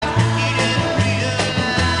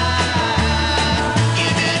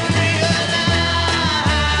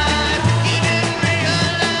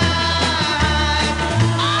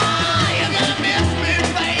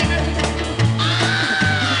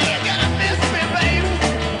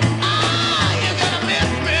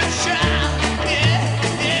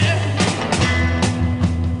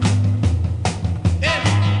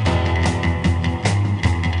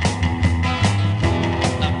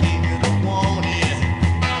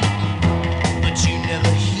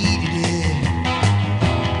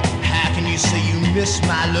miss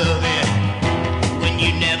my loving when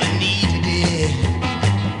you never needed it.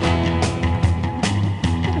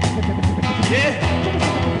 Yeah.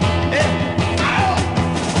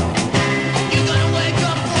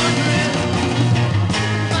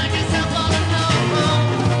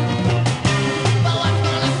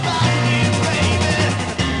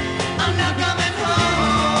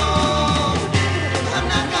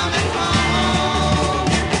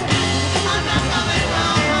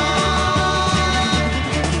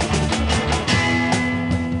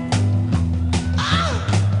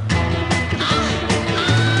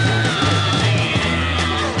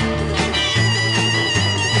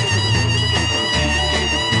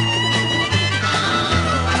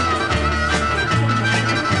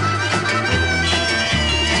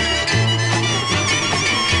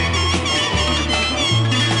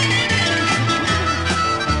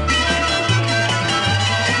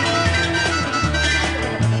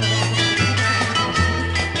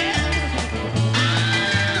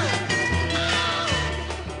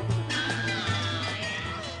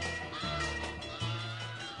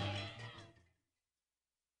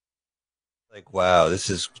 Wow, this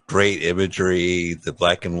is great imagery, the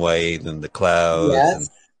black and white and the clouds. Yes.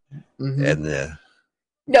 And the...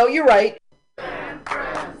 No, you're right. San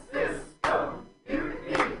Francisco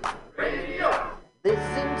Mutiny Radio.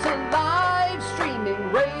 Listen to live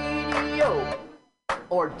streaming radio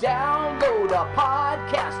or download a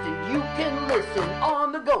podcast and you can listen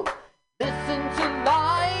on the go. Listen to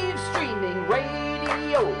live streaming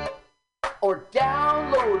radio or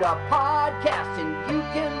download a podcast and you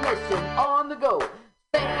can listen on the go.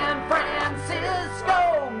 San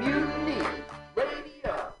Francisco Mutiny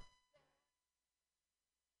Radio.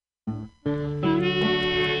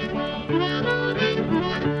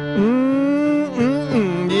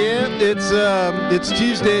 Yeah, it's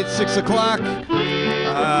Tuesday at 6 o'clock.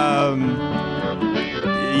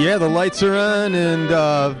 Yeah, the lights are on and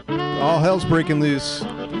all hell's breaking loose.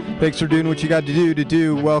 Thanks for doing what you got to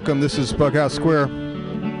do. Welcome. This is Bughouse Square.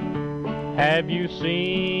 Have you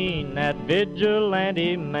seen that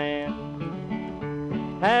vigilante man?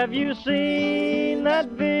 Have you seen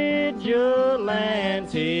that vigilante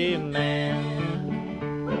man?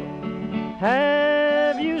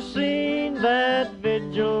 Have you seen that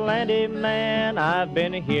vigilante man? I've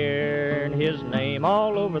been hearing his name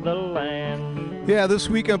all over the land. Yeah, this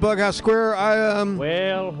week on Bughouse Square, I'm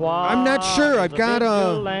not sure. I've got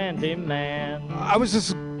I was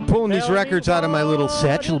just pulling these records out of my little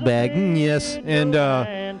satchel bag. Yes, and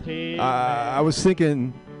I was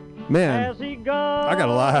thinking, man, I got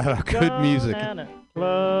a lot of good music.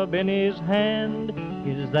 Club in his hand,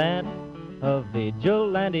 is that a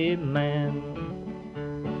vigilante man?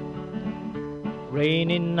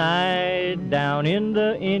 Rainy night down in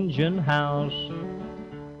the engine house,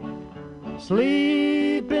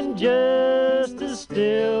 sleeping just as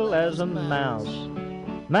still as a mouse.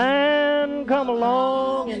 Man come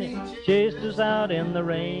along and he chased us out in the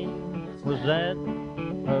rain. Was that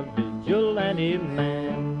a vigilante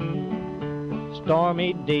man?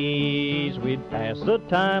 Stormy days we'd pass the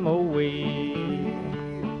time away,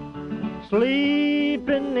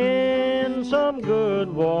 sleeping in some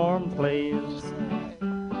good warm place.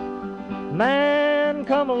 Man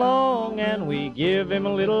come along and we give him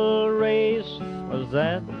a little race. Was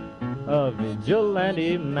that a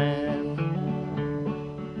vigilante man?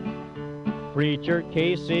 Preacher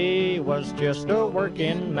Casey was just a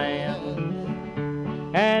working man,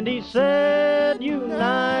 and he said,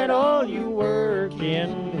 unite all you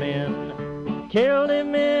working men. Killed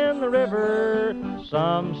him in the river,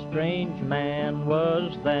 some strange man.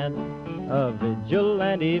 Was that a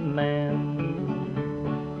vigilante man?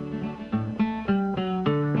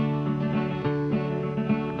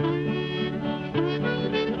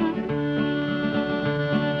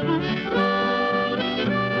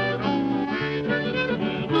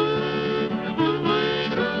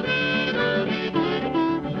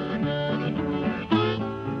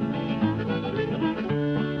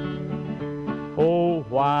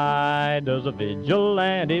 Why does a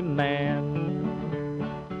vigilante man,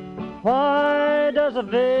 why does a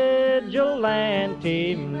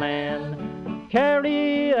vigilante man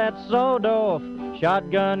carry that sawed-off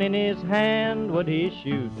shotgun in his hand? Would he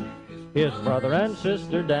shoot his brother and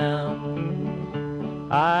sister down?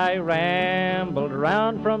 I rambled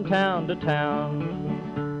around from town to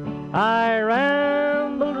town, I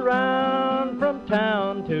rambled around from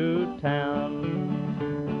town to town,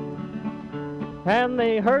 and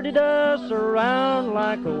they herded us around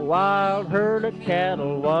like a wild herd of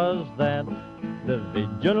cattle. Was that the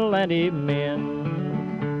vigilante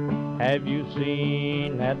men? Have you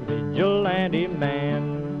seen that vigilante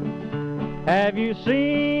man? Have you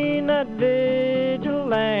seen that vigilante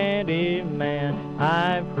man?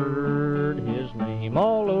 I've heard his name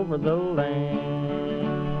all over the land.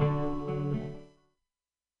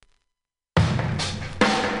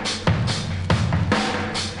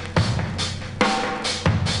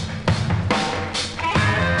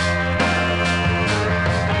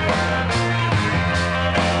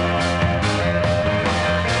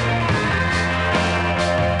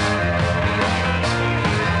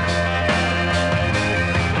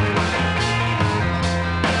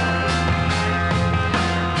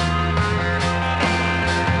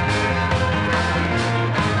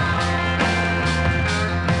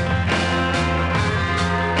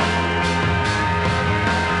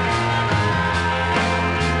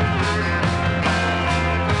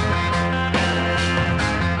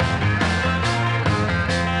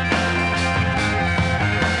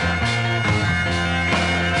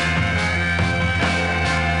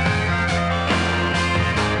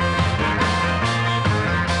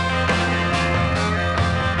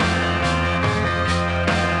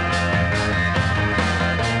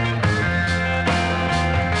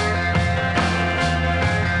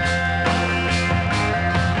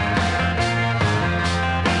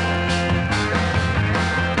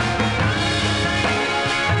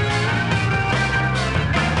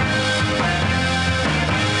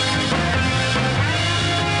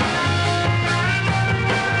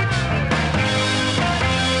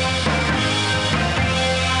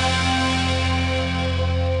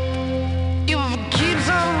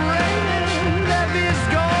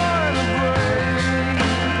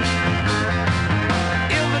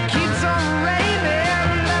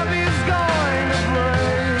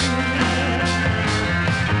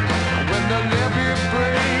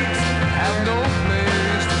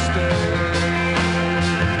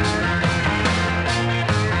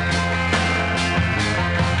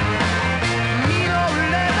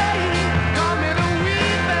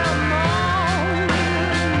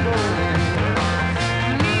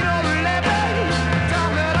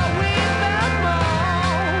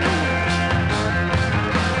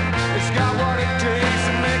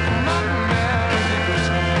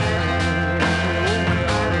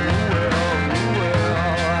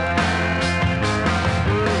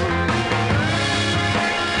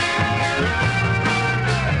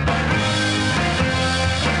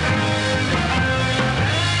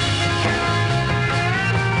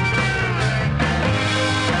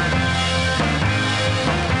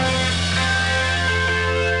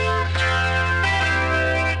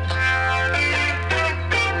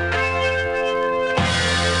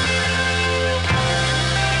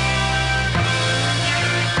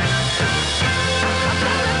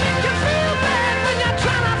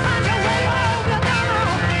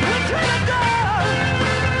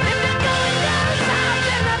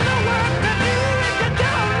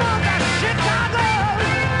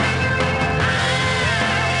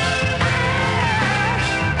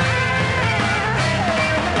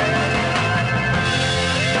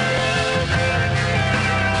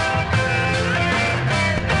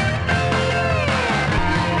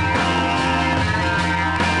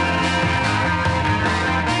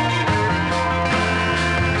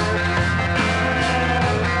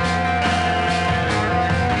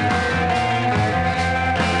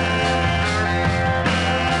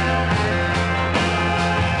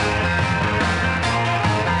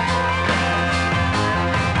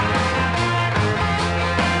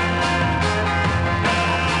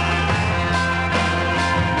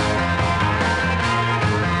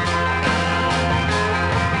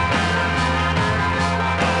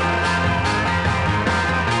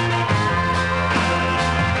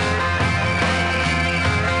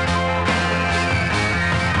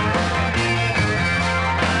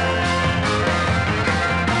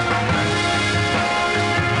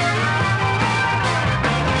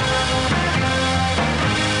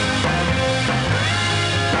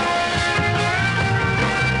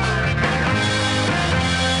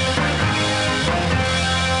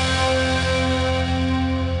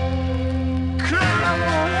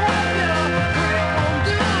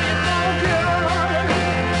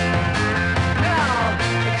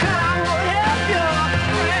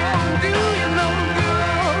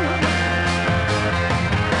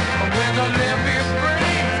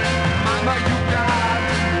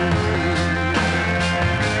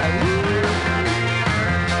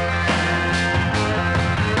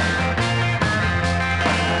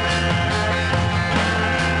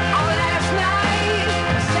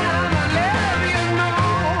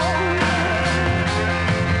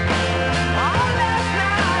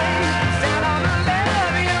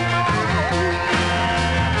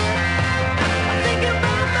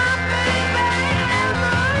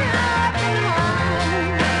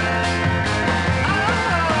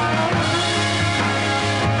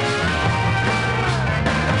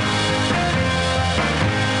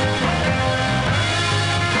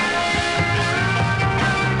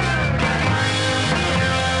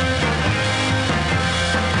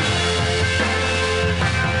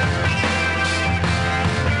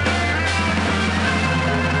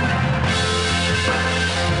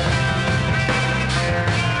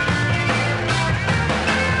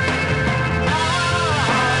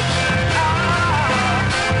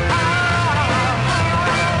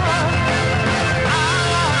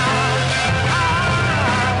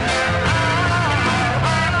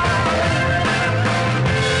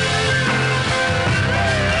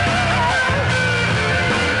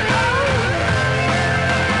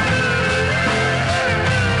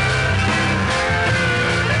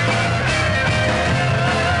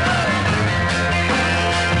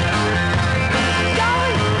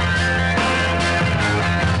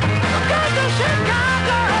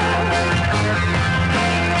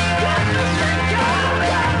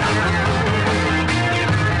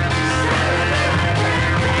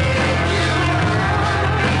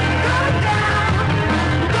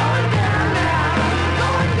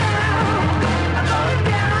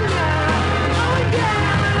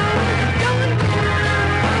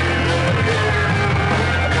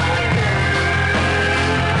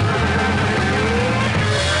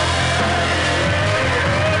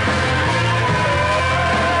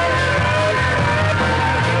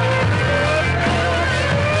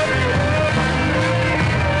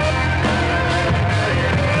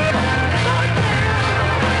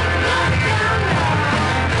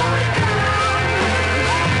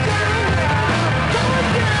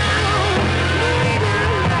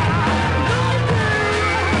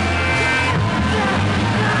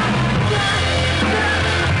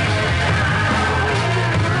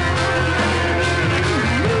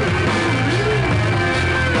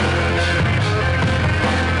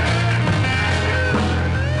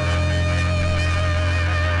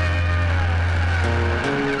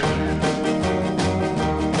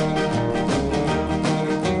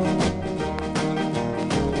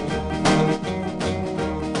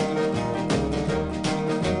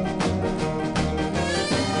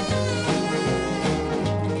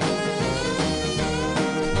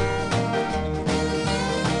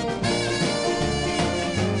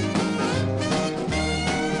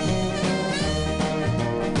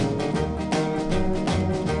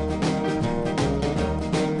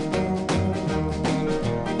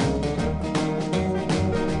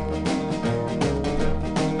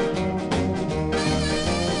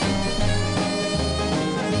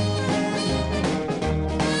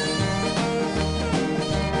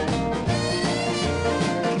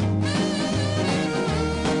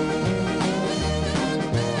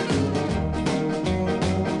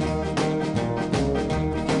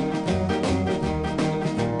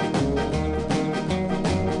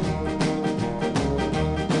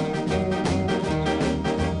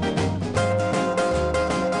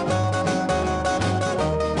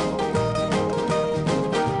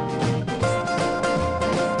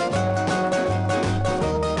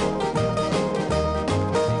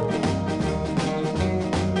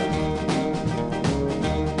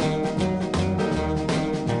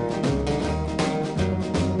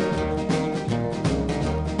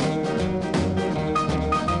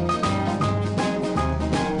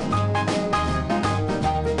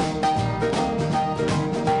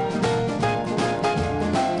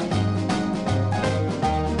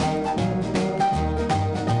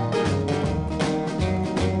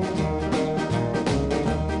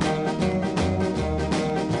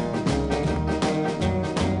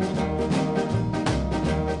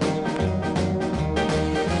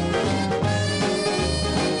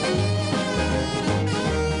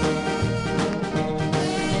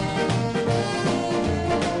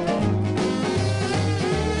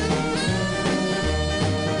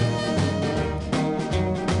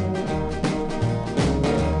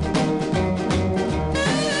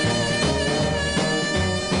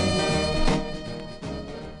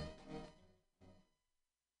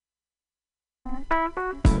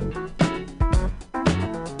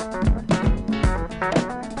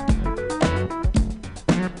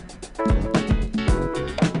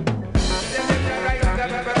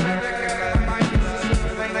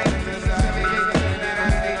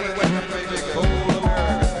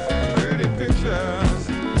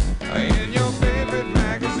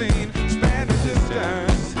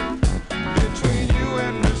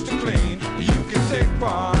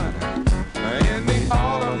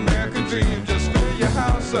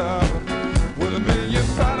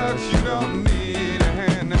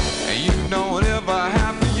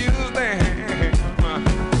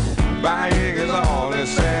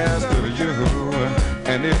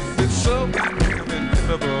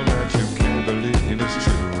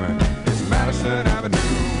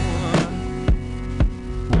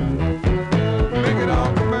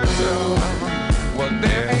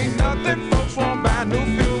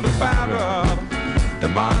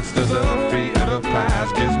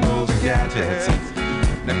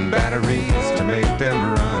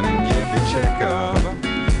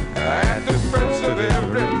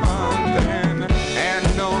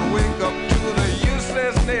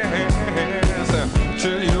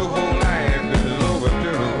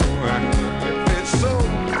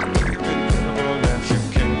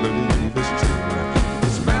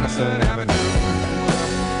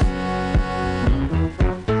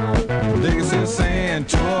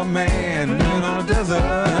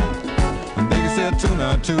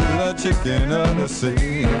 Chicken of the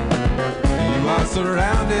sea. You are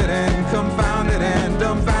surrounded and confounded and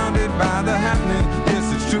dumbfounded by the happening.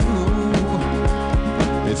 Yes, it's true.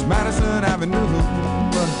 It's Madison Avenue.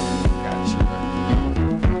 Gotcha.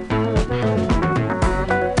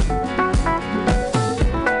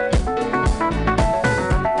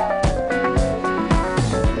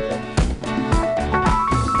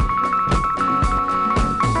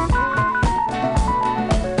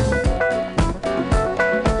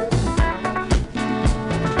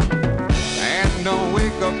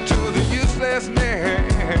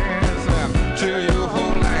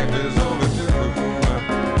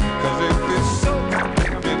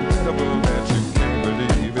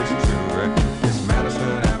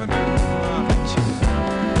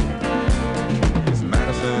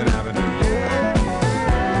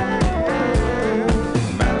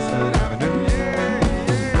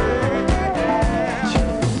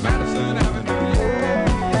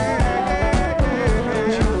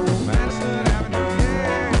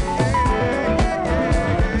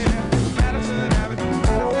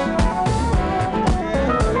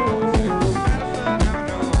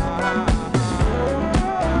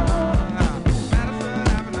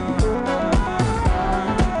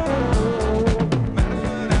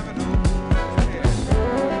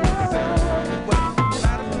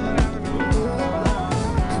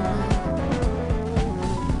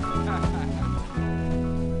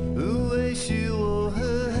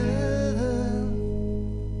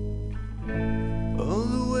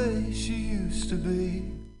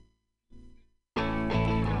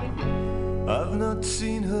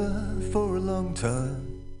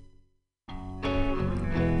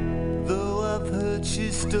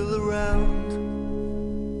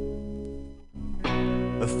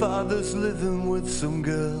 Living with some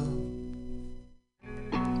girl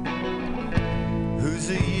who's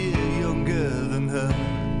a year younger than her.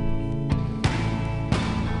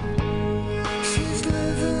 She's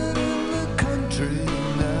living in the country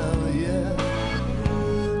now, yeah.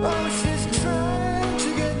 Oh, she's trying to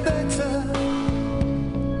get better.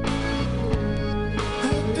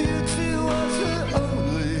 Her beauty was her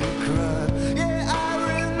only crime. Yeah, I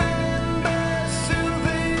remember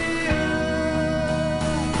Sylvia.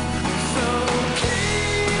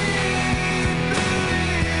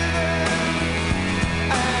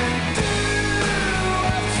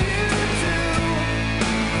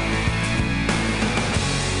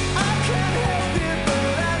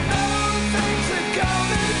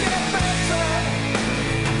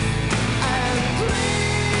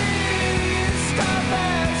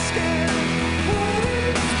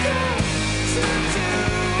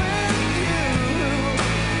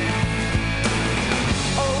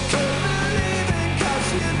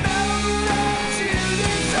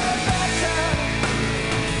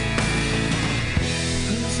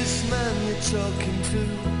 Talking to,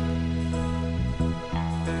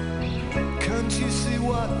 can't you see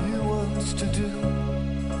what he wants to do?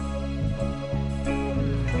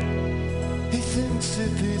 He thinks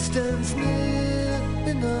if he stands near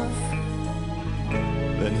enough,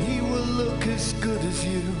 then he will look as good as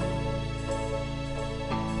you.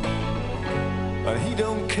 And he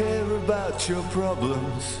don't care about your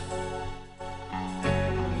problems.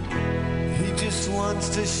 He just wants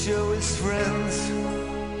to show his friends.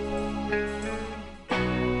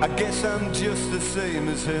 I guess I'm just the same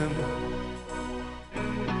as him.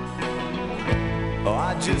 Oh,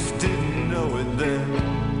 I just didn't know it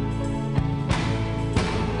then.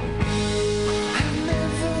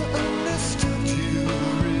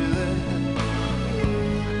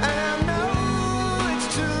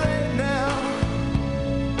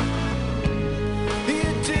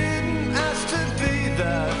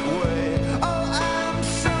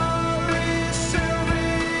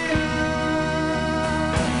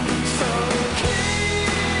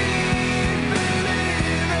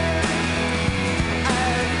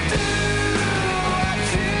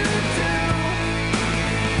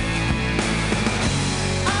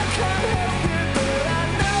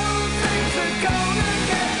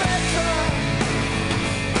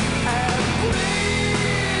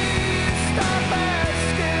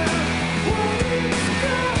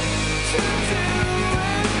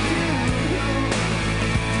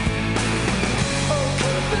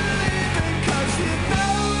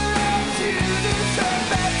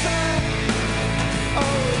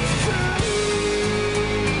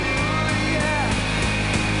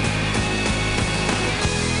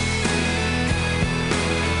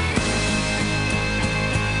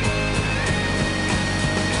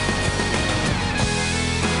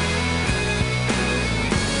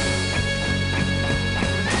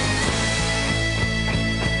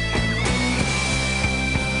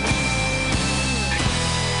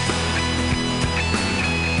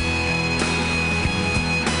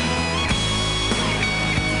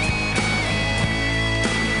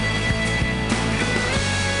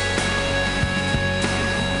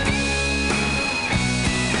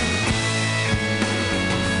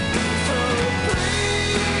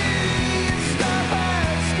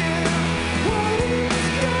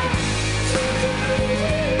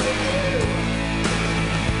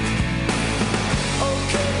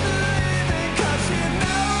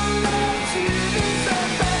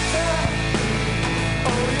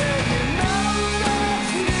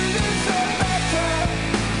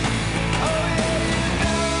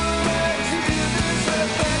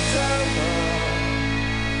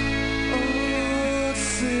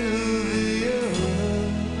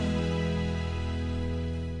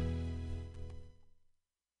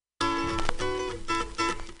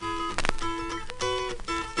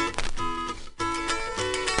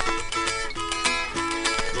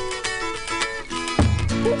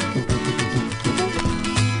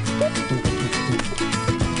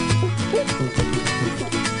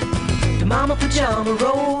 Mama Pajama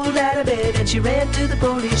rolled out of bed and she ran to the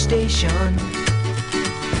police station.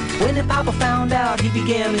 When the papa found out, he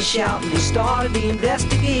began to shout and he started the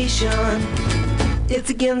investigation. It's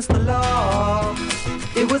against the law.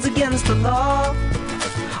 It was against the law.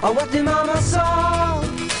 Oh, what the mama saw?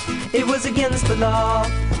 It was against the law.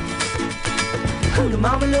 The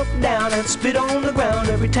mama looked down and spit on the ground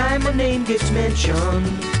every time my name gets mentioned.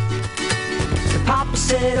 The papa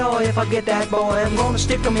said, oh, if I get that boy, I'm gonna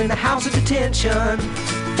stick him in the house of detention.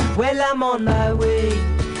 Well, I'm on my way.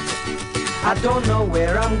 I don't know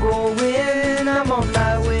where I'm going. I'm on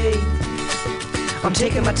my way. I'm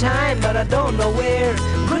taking my time, but I don't know where.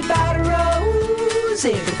 Goodbye to Rose,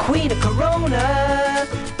 the queen of Corona.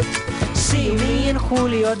 See me and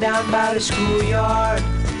Julio down by the schoolyard.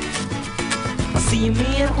 See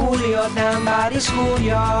me and Julio down by the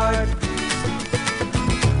schoolyard.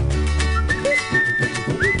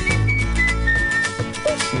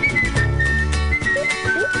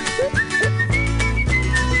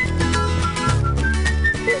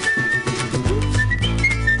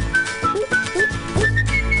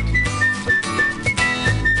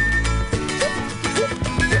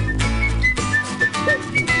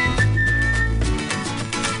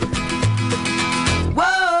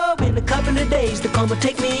 They come and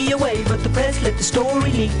take me away, but the press let the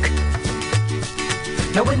story leak.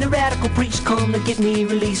 Now when the radical priest come to get me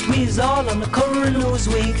released, we's all on the cover of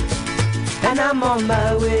Newsweek. And I'm on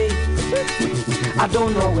my way. I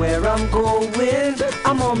don't know where I'm going.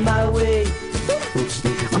 I'm on my way.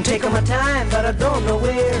 I'm taking my time, but I don't know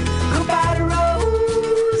where. Goodbye to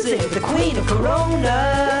Rosie, the queen of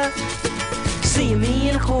Corona. See me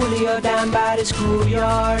and Julio down by the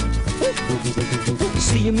schoolyard.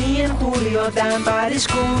 See me and Julio down by the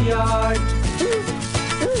schoolyard.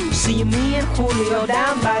 See me and Julio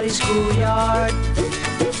down by the schoolyard.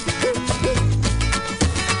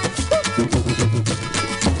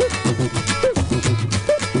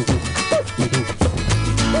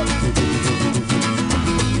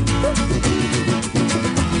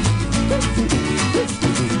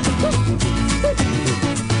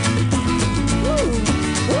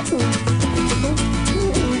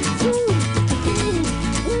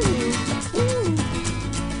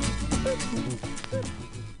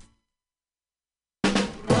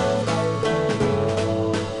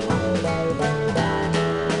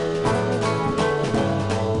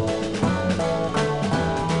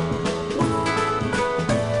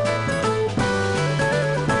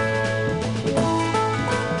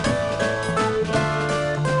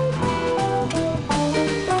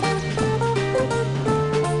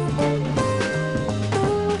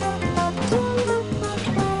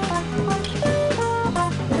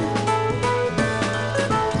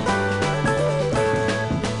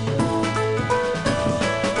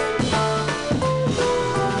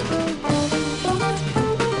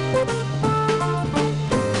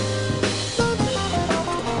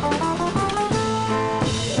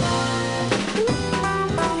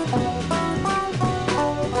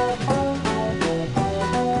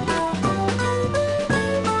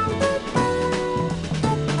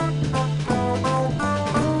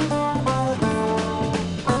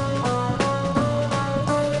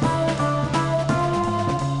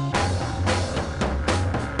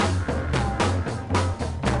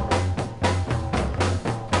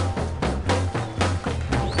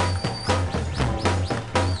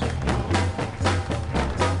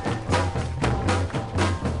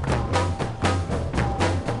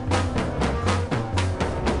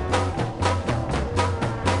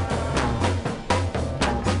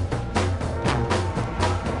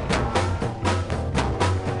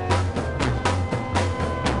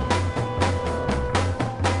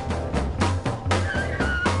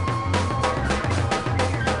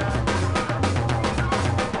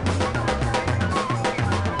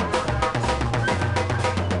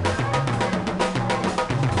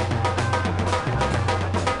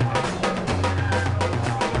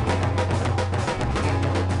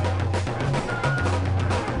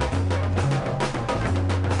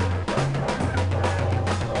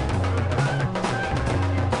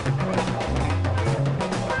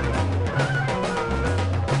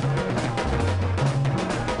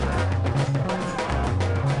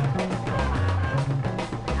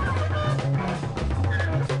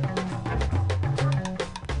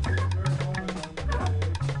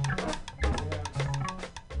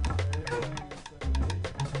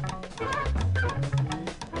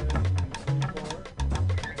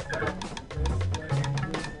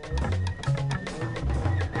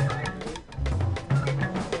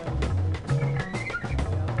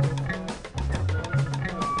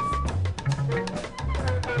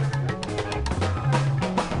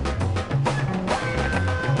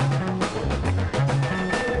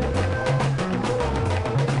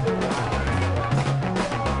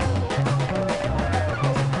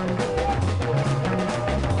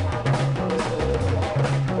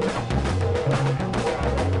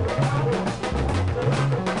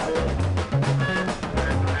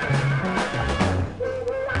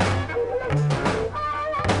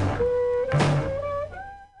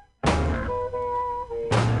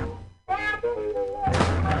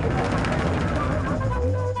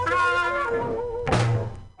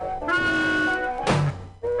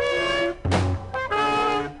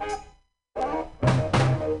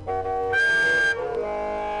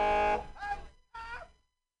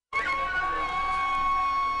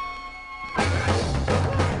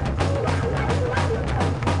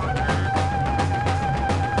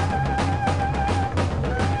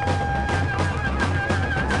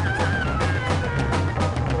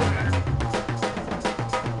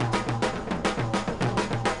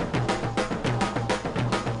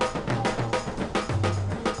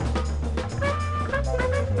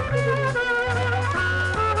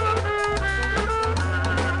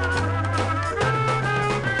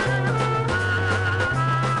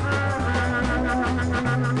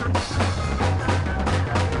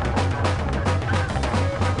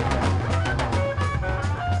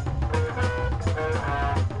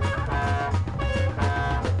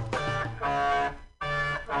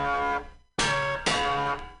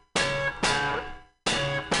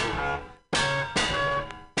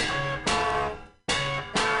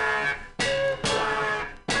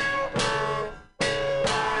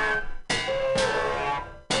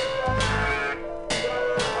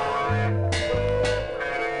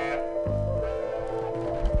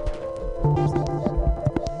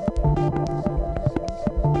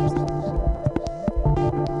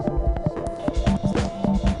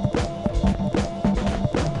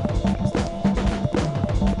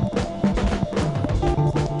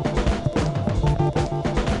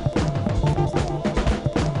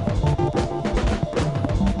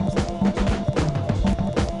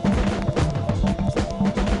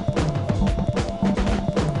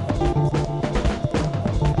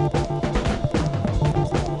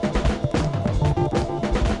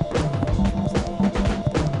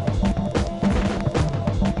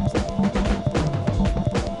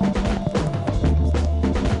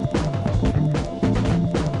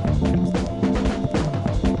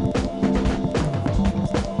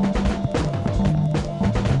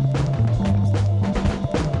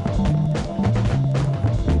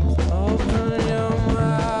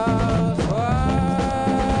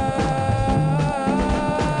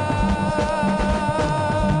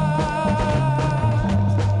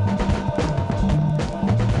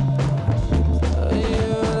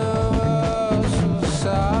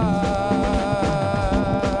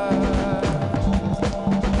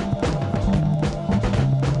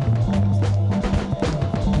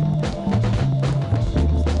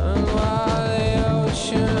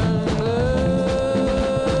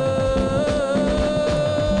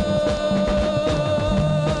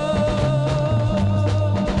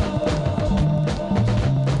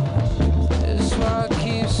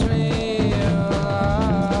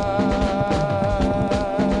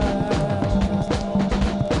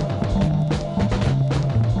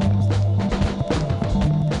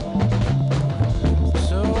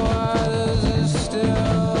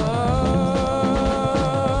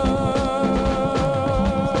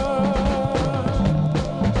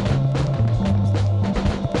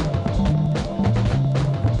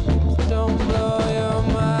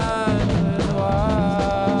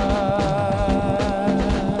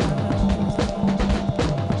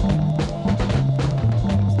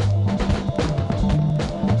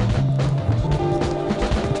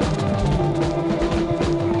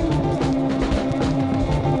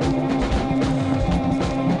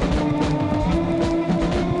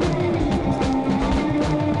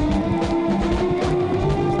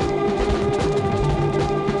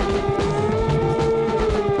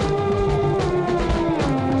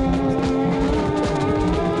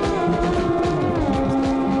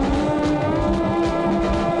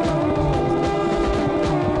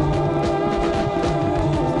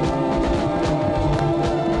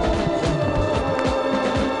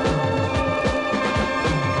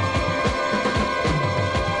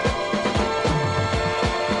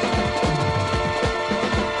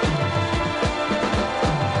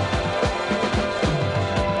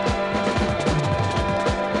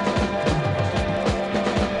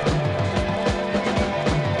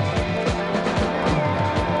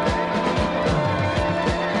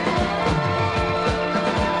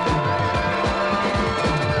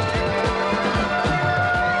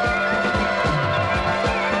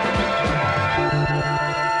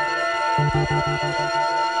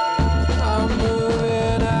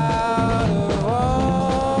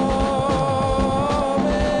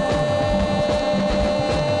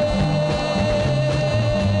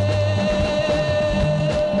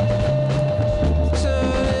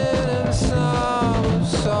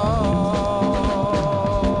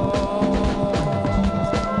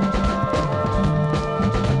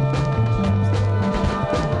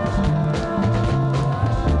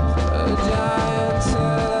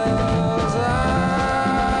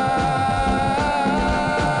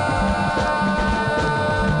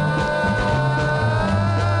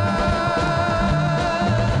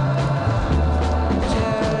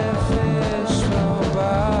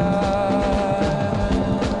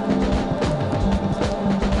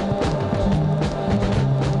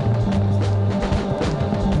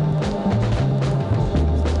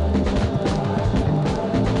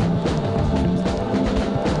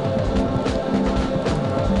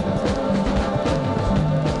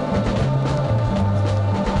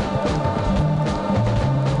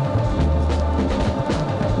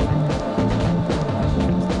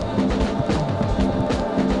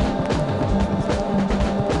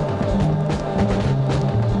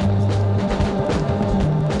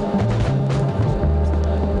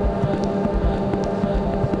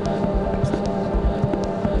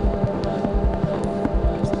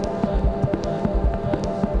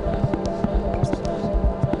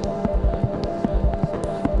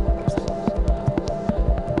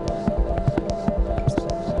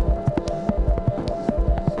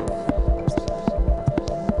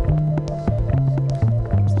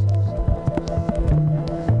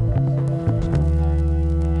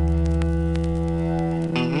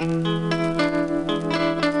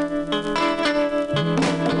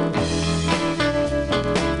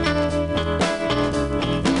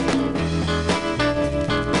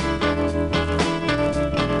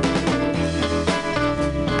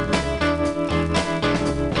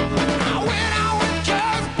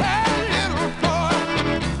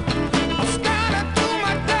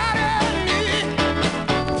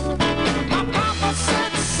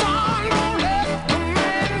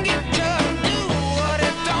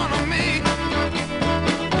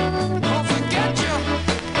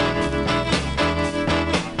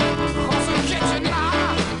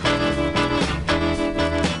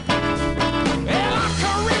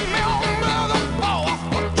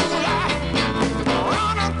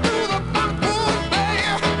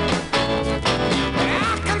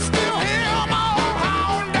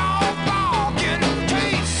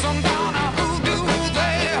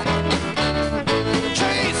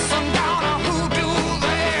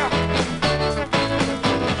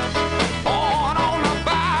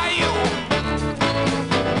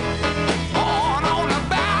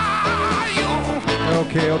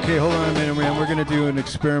 Okay, hold on a minute, man. We're going to do an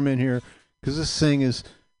experiment here because this thing is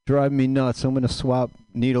driving me nuts. I'm going to swap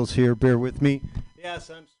needles here. Bear with me. Yes,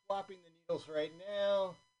 I'm swapping the needles right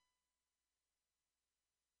now.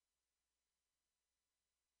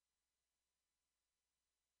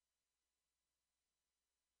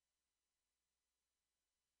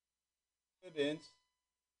 Vince.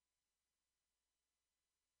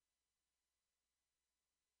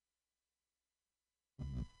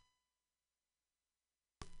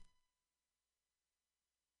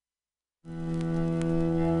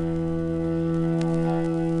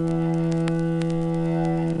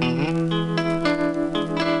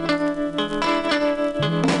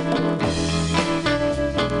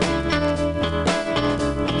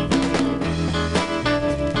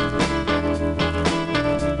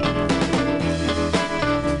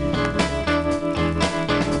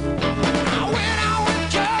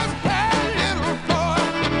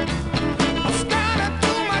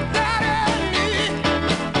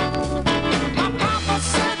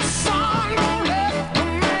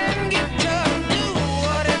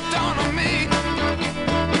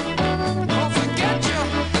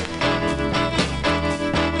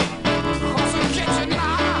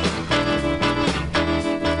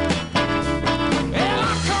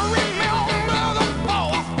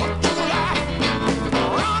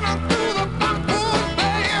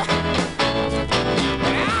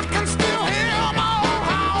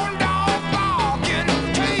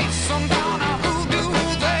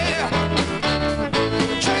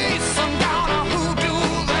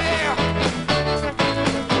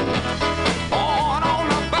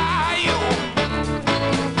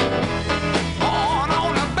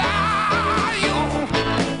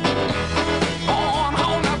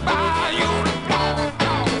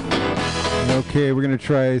 Okay, we're going to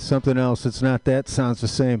try something else. It's not that sounds the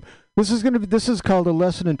same. This is called a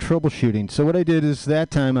lesson in troubleshooting. So what I did is that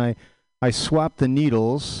time I swapped the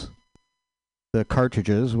needles, the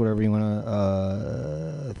cartridges, whatever you want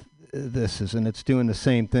to this is, and it's doing the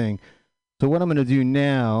same thing. So what I'm going to do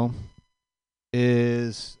now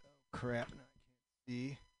is crap, I can't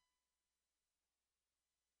see.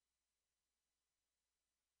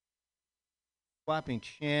 Swapping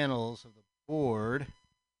channels of the board.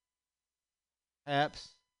 Perhaps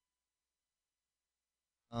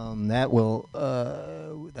that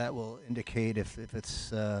will indicate if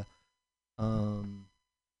it's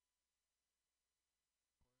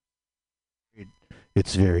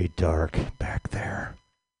it's very dark back there.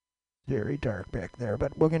 Very dark back there,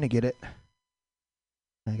 but we're gonna get it.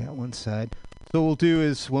 I got one side. So what we'll do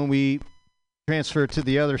is when we transfer to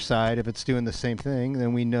the other side, if it's doing the same thing,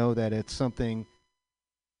 then we know that it's something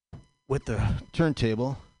with the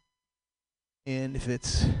turntable. And if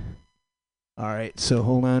it's all right, so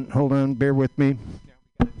hold on, bear with me. Now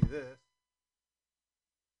we gotta do this.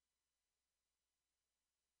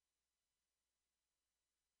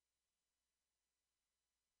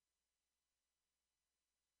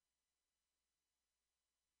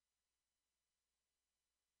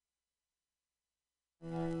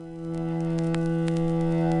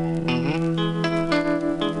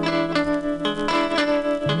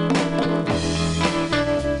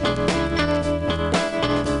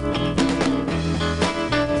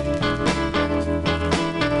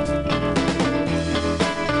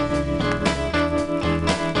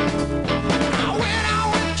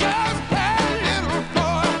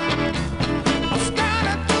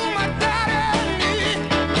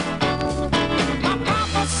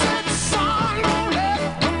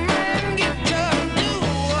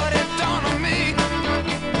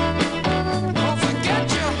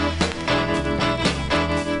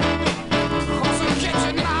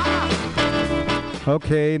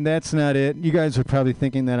 Okay, that's not it. You guys are probably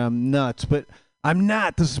thinking that I'm nuts, but I'm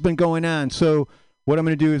not. This has been going on. So what I'm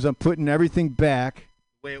going to do is I'm putting everything back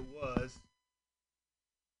the way it was.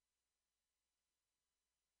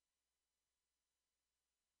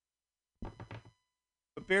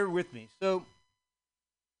 But bear with me. So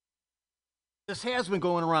this has been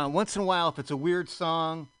going around. Once in a while, if it's a weird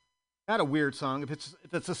song, not a weird song, if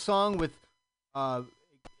it's a song with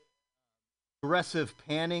aggressive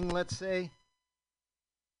panning, let's say,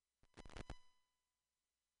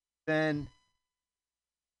 then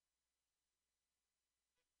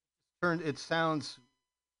it sounds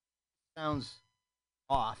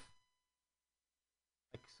off.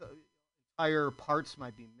 Like entire parts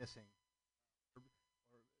might be missing, or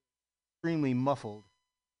extremely muffled,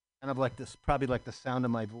 kind of like this, probably like the sound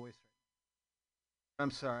of my voice.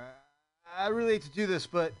 I'm sorry, I really hate to do this,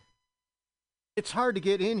 but it's hard to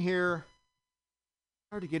get in here.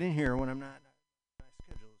 Hard to get in here when I'm not. My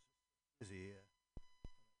schedule is busy.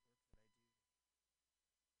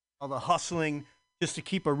 all the hustling just to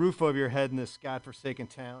keep a roof over your head in this godforsaken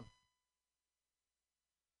town.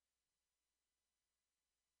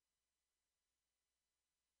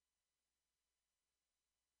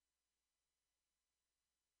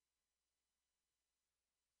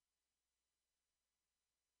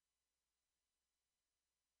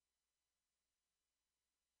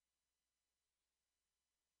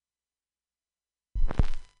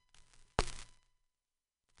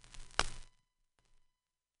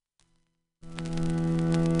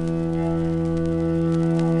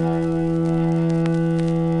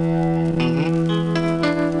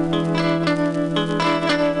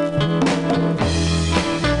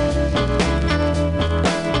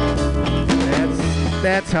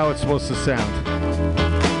 That's how it's supposed to sound.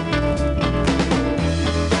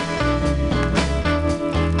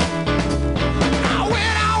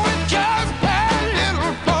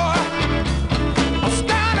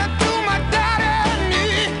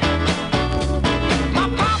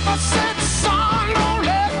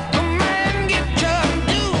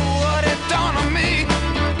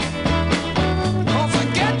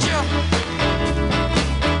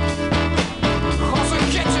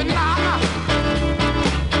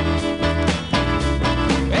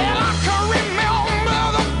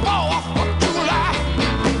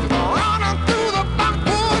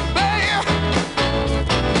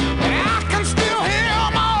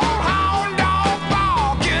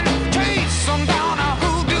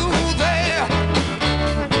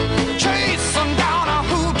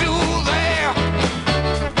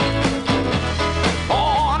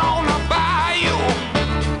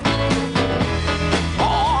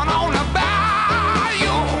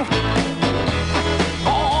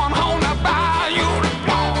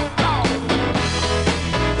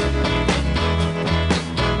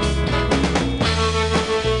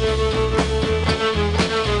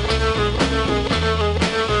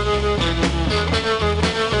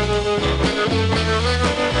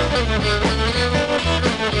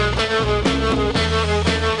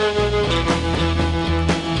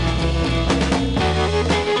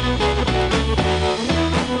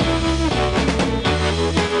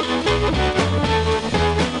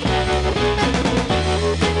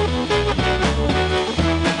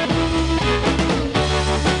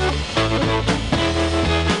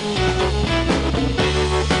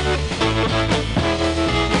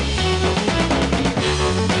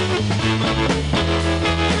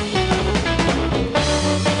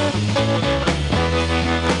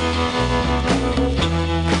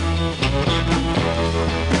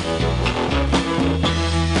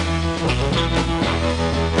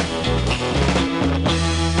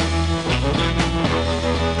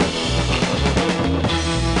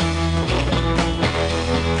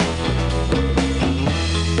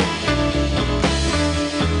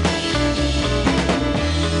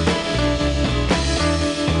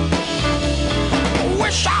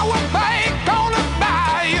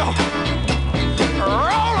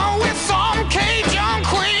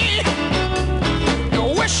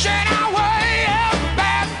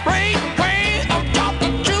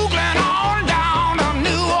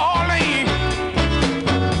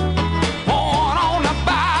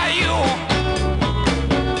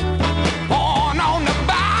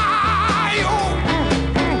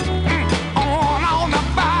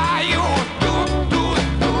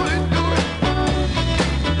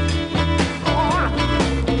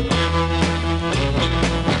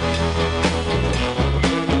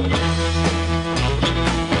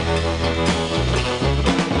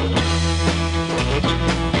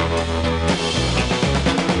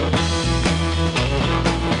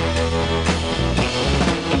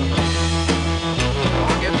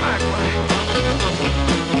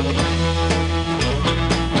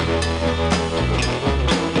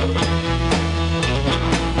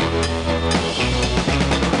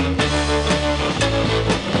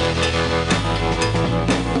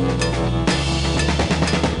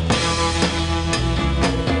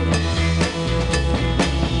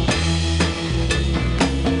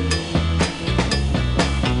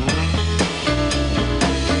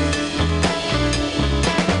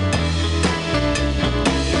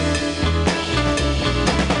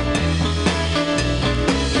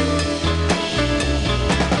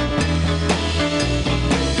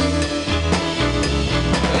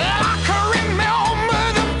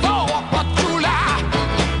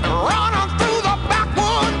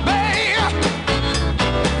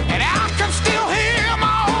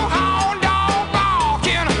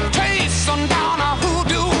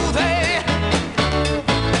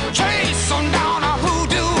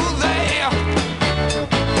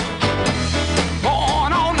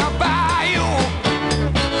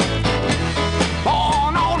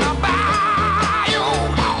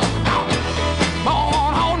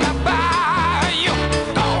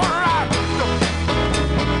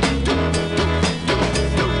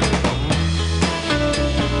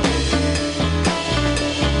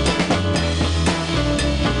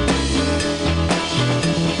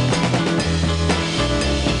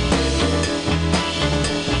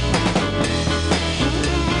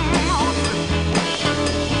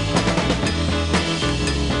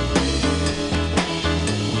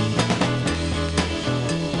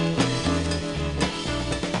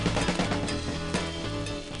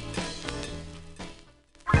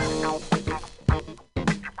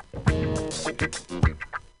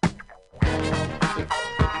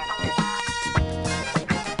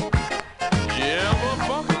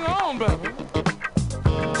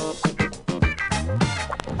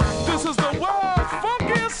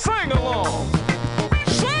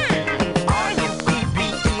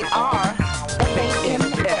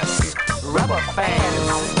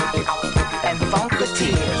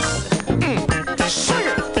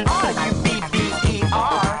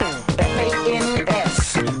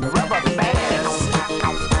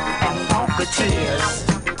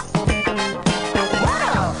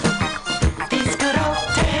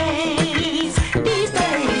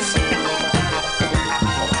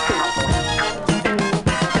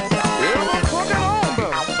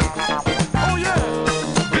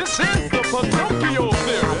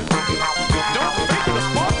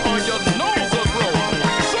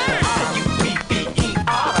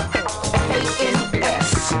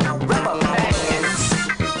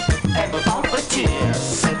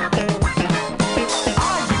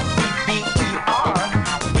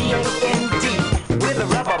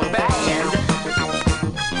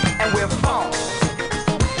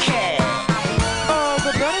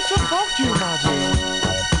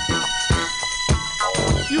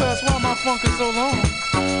 funky so long.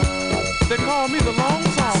 They call me the long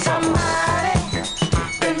song. Somebody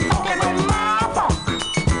been funkin' with my funk.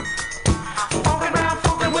 Funkin' round,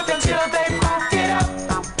 funkin' with until they funk it up.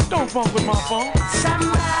 Don't funk with my funk.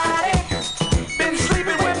 Somebody been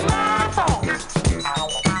sleeping with my funk.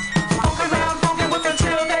 Funkin' round, funkin' with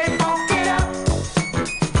until they funk it up.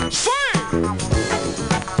 Swing!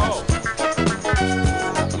 Oh.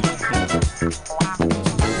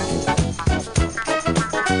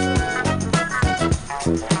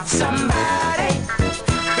 Somebody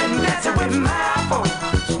been dancing with my funk.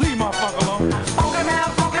 Leave my funk alone. Funkin'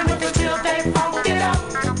 round, funkin' with until they funk it up.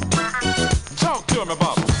 Talk to me,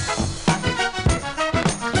 Bob.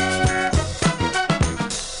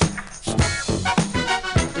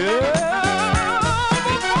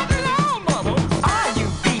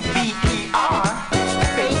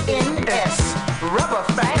 R-U-B-B-E-R-F-A-N-S, rubber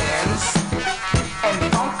fans and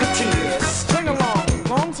funketeers. Sing along,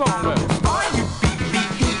 long song, man.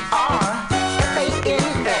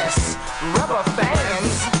 R-U-B-B-E-R-F-A-N-S, rubber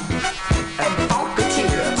fans and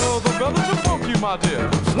funketeers. Oh, the brothers will funk you, my dear.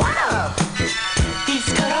 One of these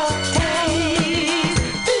good old days,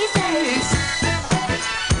 these days.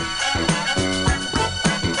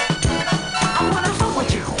 I wanna fuck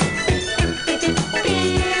with you.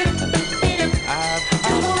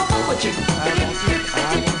 I wanna fuck with you.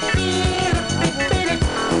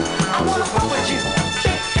 I wanna fuck with you.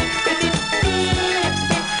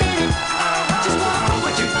 Just wanna fuck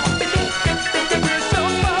with you.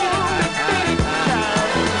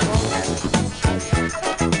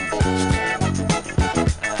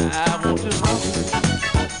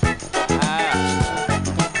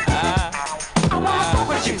 I wanna fuck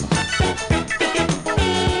with you.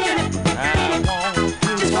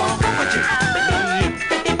 Just wanna fuck with you.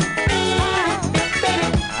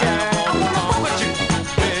 I wanna fuck with you.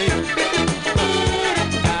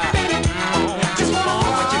 Just wanna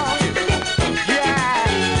fuck with you.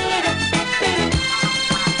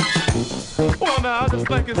 Well, now, I just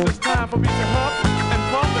think it's just time for me to huff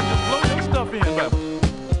and puff and just blow your stuff in, baby.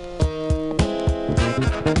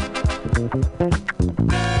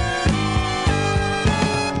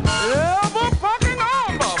 Yeah, we're fucking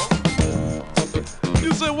on, Baba.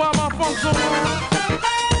 You say, why my funk so long?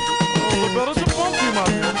 Oh, the better to funk you, my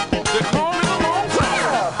dear. They call me the long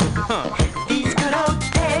time. Huh. These good old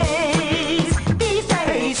days, these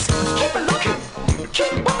days. Keep it looking,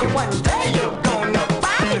 keep walking. One day you're gonna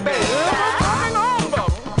find me, baby. Fucking on,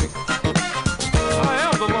 Baba. I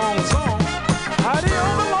am the long song. Heidi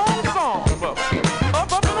on the long song, Baba.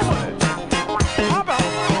 Up and away. How about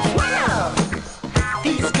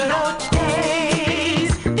These good old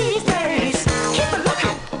days, these days. Keep it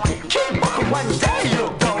looking, keep walking. One day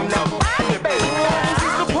you're gonna find me, baby. this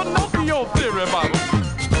is the Pinocchio theory, Baba.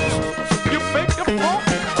 You fake the funk,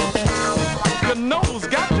 your nose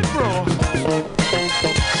got to grow.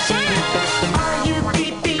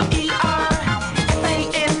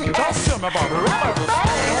 R-U-B-B-E-R-F-A-N-S, Talk to me about rubber it.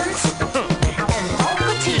 bands and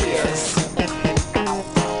funketeers.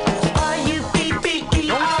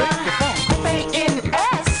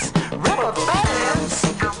 R-U-B-B-E-R-F-A-N-S, rubber bands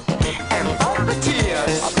and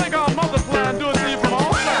funketeers. I think our mother plan do it to you from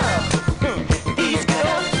all sides. These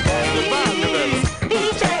good days,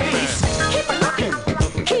 these days. Keep it looking,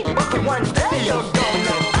 keep walking. One day you're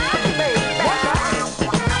gonna find me, baby.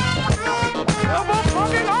 Yeah, we're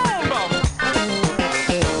fucking on, Baba.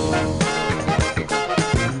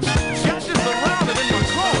 Got you surrounded in my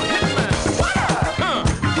corner, hitman.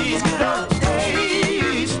 These good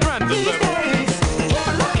days, Stranded, these baby. days. Keep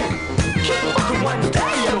it looking, keep walking. One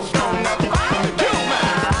day you're gonna find me, baby.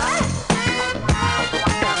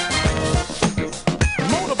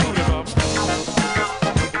 Motor booty, Baba.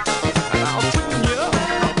 And I'll tune you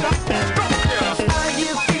up, stroke you.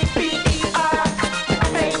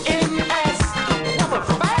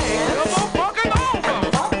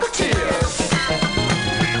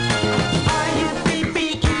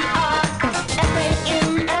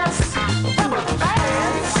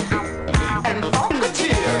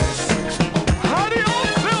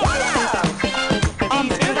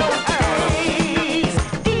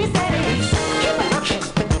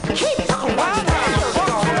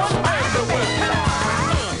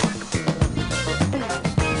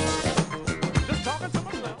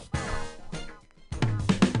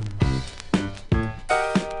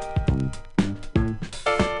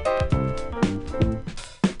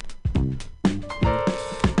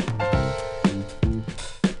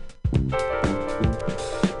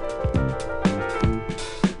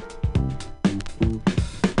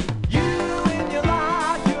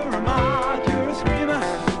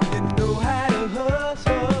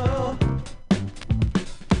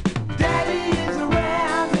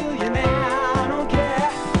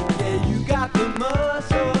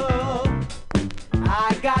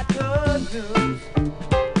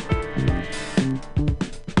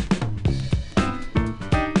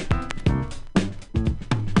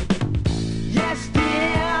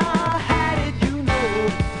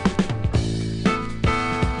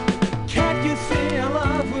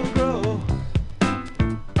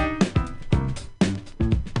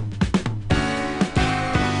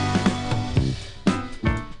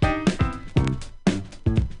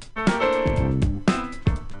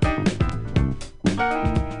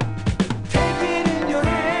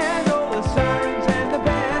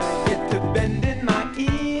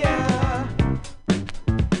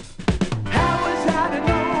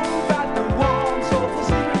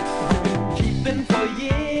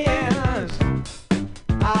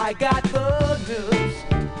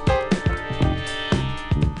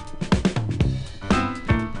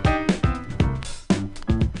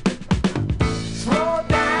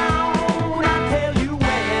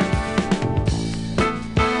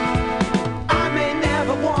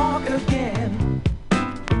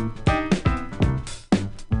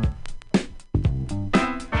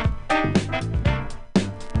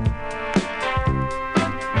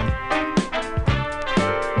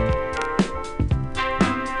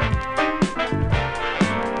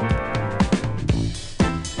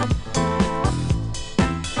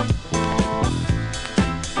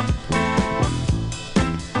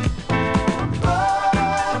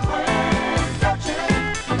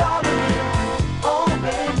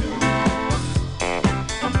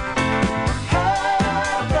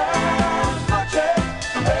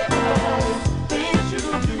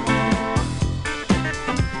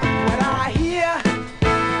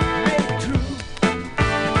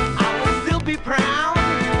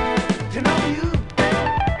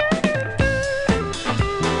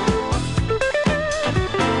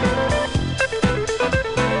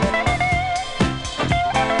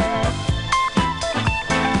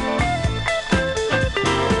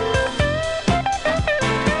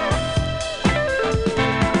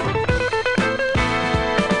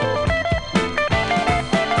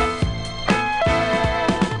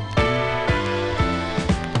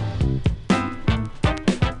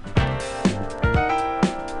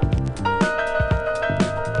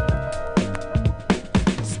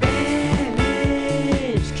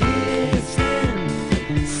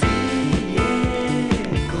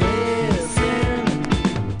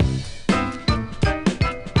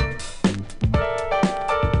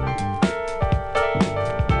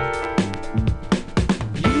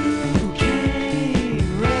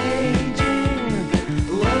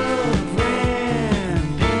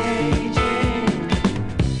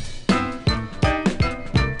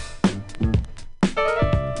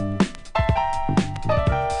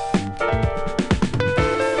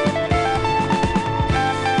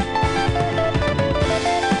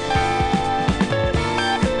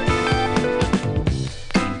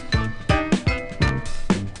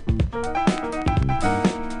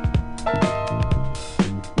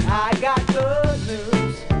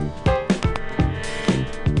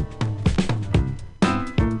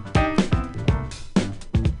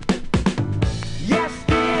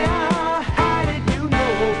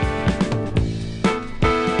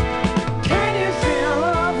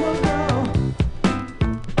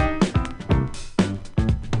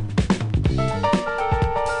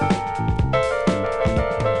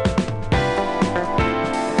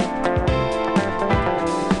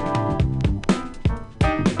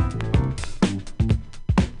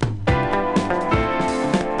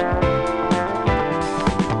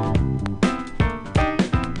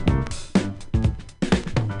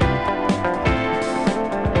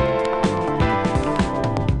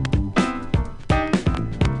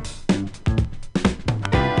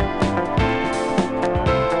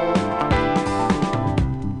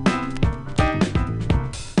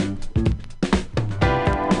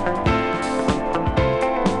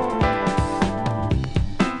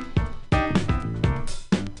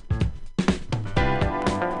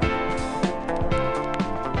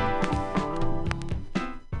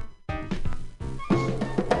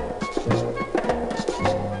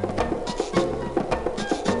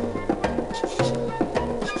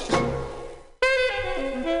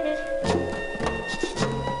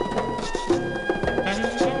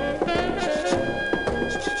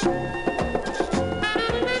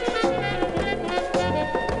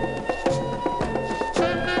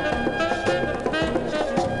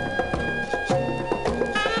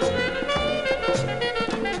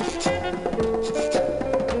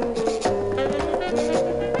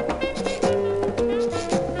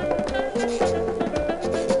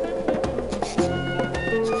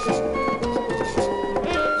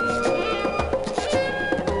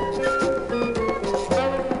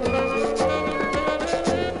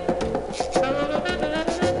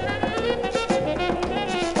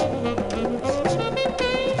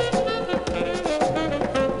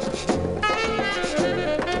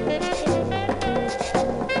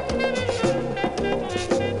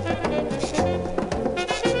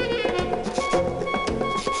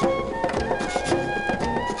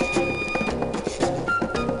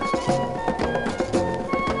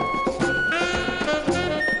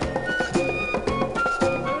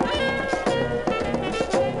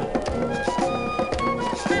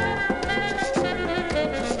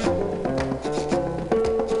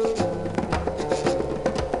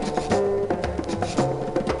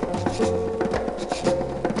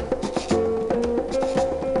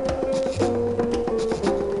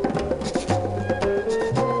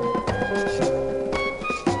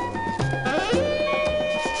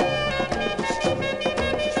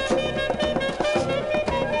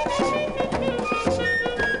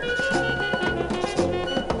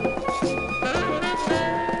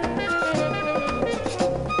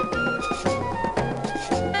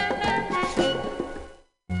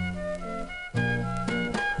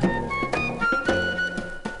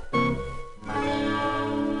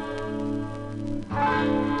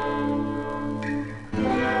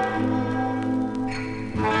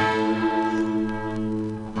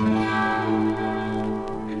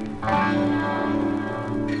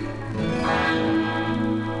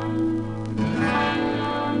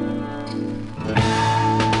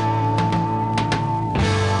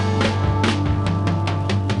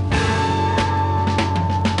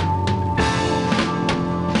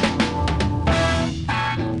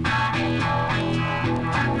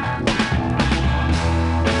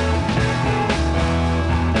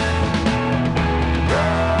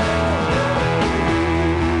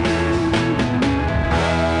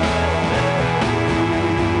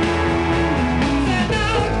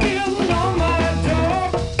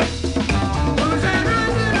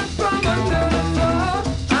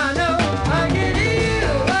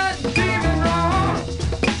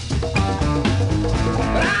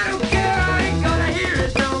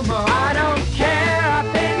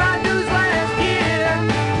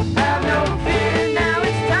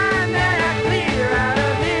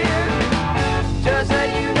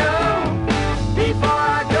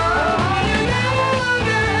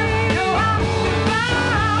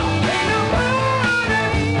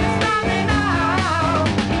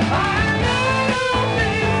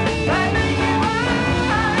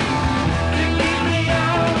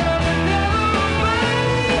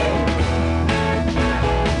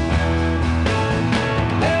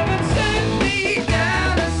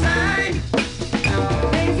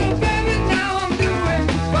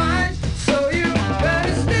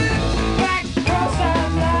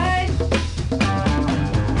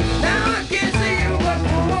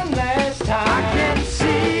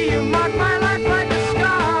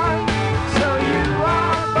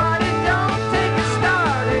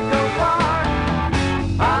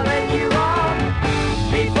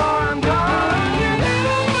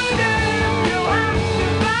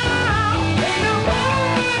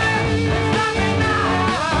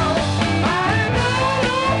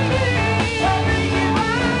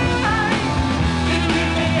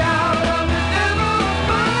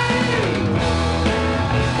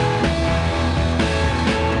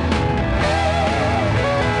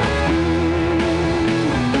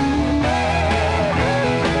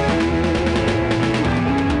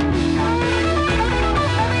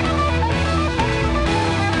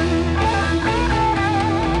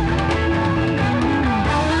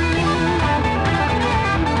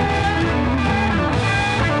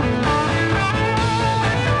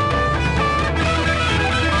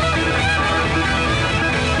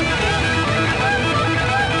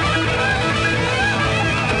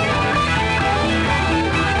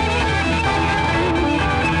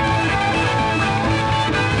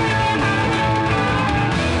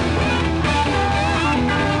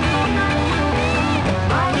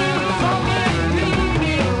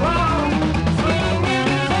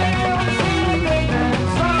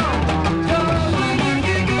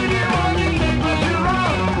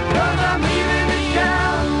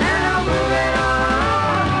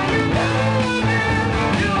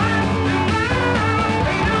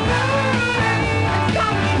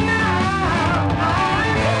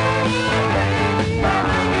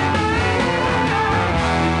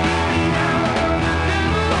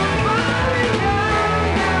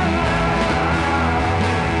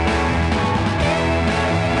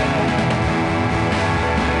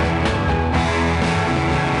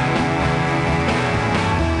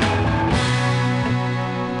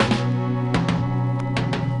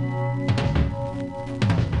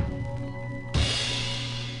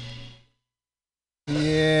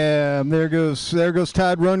 There goes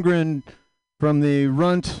Todd Rundgren from the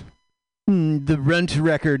Runt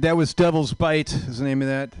record. That was Devil's Bite is the name of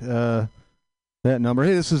that number.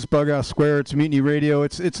 Hey, this is Bughouse Square. It's Mutiny Radio.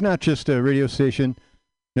 It's not just a radio station.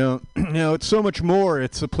 No, it's so much more.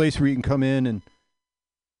 It's a place where you can come in and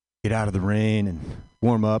get out of the rain and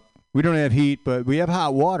warm up. We don't have heat, but we have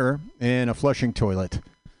hot water and a flushing toilet.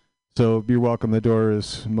 So you're welcome. The door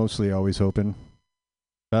is mostly always open.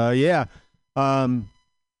 Yeah.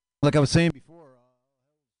 Like I was saying before,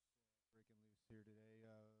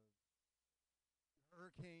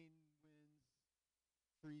 hurricane winds,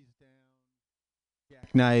 trees down,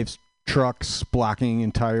 jackknives, trucks blocking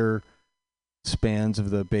entire spans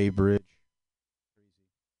of the Bay Bridge. Crazy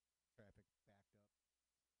traffic backed up.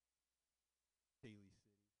 Daly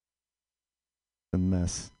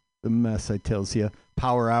City. The mess, I tells you.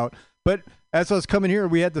 Power out. But as I was coming here,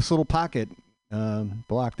 we had this little pocket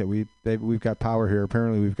block that we've got power here.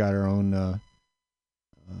 Apparently, we've got our own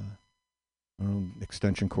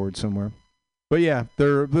extension cord somewhere. But yeah,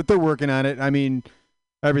 they're working on it. I mean,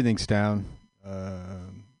 everything's down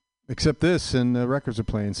except this, and the records are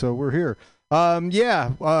playing. So we're here.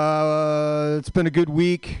 It's been a good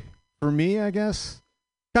week for me, I guess.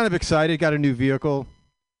 Kind of excited. Got a new vehicle.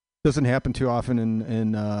 Doesn't happen too often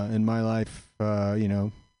in my life.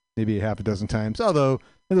 Maybe half a dozen times. Although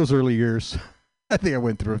in those early years, I think I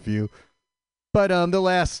went through a few. But the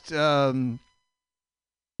last amount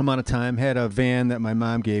of time, had a van that my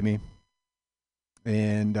mom gave me,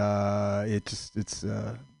 and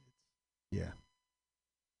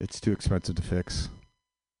it's too expensive to fix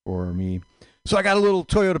for me. So I got a little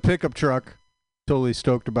Toyota pickup truck. Totally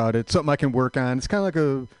stoked about it. Something I can work on. It's kind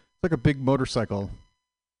of like a big motorcycle,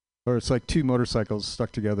 or it's like two motorcycles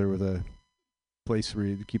stuck together with a place where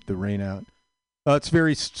you keep the rain out. It's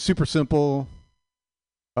very super simple.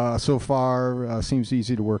 So far, seems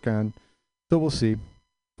easy to work on. So we'll see.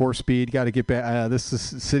 4-speed. Got to get back.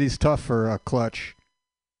 City's tough for a clutch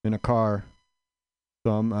in a car.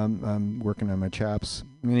 So I'm working on my chops.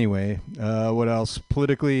 Anyway, what else?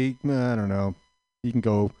 Politically, I don't know. You can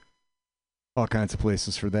go all kinds of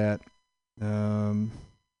places for that.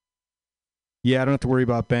 Yeah, I don't have to worry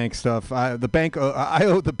about bank stuff. I owe the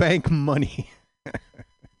bank money.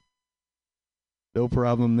 No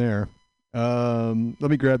problem there. Let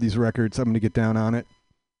me grab these records. I'm going to get down on it.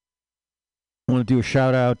 I want to do a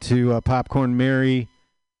shout out to Popcorn Mary.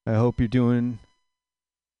 I hope you're doing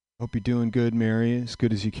good, Mary. As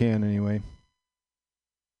good as you can, anyway.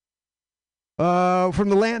 From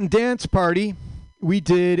the Latin Dance Party, we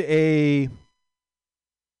did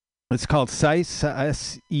it's called SEIS,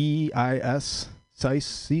 S-E-I-S,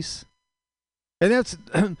 SEIS. And that's,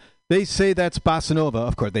 they say that's Bossa Nova.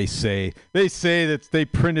 Of course, they say that they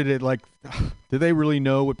printed it like, do they really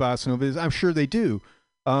know what Bossa Nova is? I'm sure they do.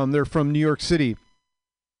 They're from New York City.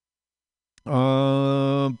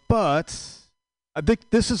 But I think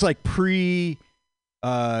this is like João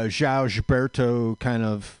Gilberto kind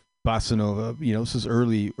of Bossa Nova. This is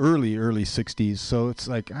early 60s. So it's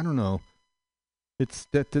like, I don't know.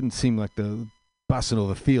 That didn't seem like the Bossa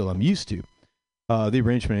Nova feel I'm used to. The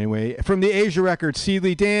arrangement anyway. From the Asia record,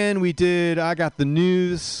 Seedly Dan, we did I Got the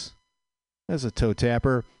News. That's a toe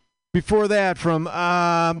tapper. Before that, from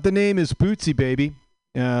the name is Bootsy Baby,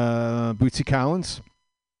 Bootsy Collins.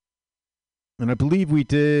 And I believe we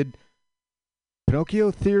did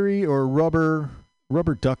Pinocchio Theory or Rubber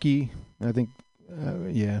Ducky. I think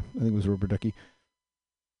it was Rubber Ducky.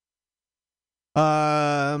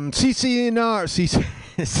 CCNRs.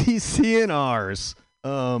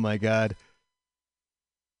 Oh my God.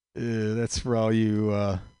 That's for all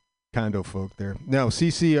you condo folk there. No,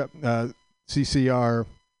 CCR,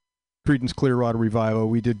 Creedence Clearwater Revival.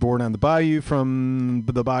 We did Born on the Bayou from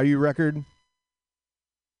the Bayou record.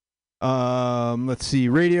 Let's see,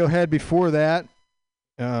 Radiohead before that.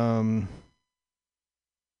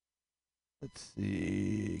 Let's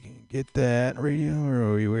see, get that Radiohead.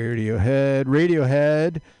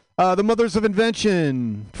 The Mothers of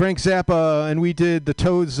Invention, Frank Zappa, and we did The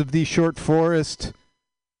Toads of the Short Forest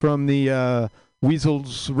from the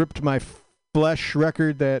Weasels Ripped My Flesh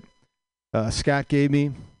record that Scott gave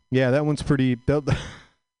me. Yeah, that one's pretty.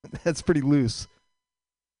 That's pretty loose.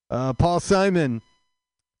 Paul Simon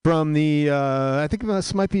from the. I think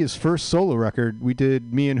this might be his first solo record. We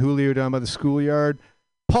did Me and Julio Down by the Schoolyard.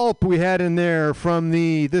 Pulp we had in there from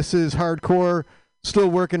the This Is Hardcore. Still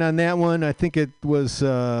working on that one. I think it was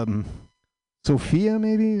Sophia,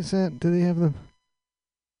 maybe? Is that? Do they have the?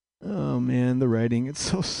 Oh man, the writing, it's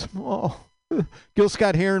so small. Gil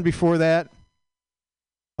Scott Heron before that.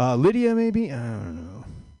 Lydia, maybe? I don't know.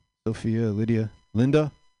 Sophia, Lydia,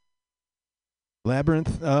 Linda.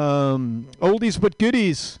 Labyrinth. Oldies but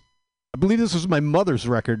goodies. I believe this was my mother's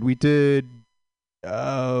record. We did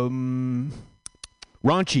Raunchy,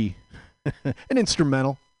 an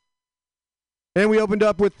instrumental. And we opened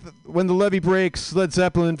up with When the Levee Breaks, Led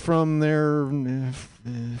Zeppelin from their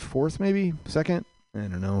fourth, maybe? Second? I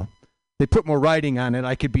don't know. They put more writing on it.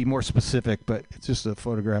 I could be more specific, but it's just a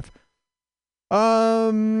photograph.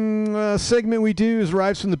 Segment we do is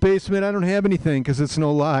Rives from the Basement. I don't have anything because it's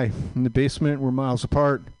no lie. In the basement, we're miles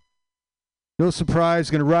apart. No surprise,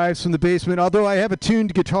 going to Rives from the Basement. Although I have a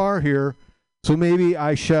tuned guitar here, so maybe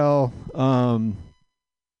I shall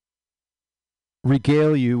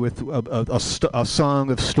regale you with a song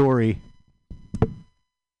of story.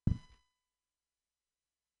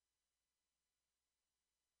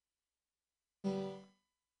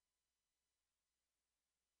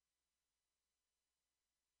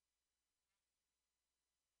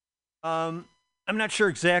 I'm not sure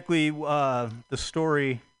exactly the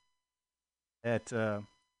story that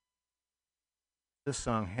this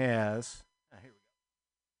song has. Here we go.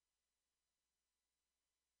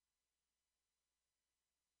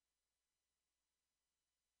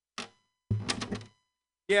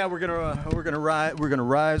 Yeah, we're gonna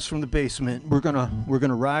rise from the basement. We're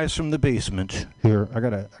gonna rise from the basement. Here, I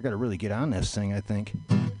gotta really get on this thing, I think.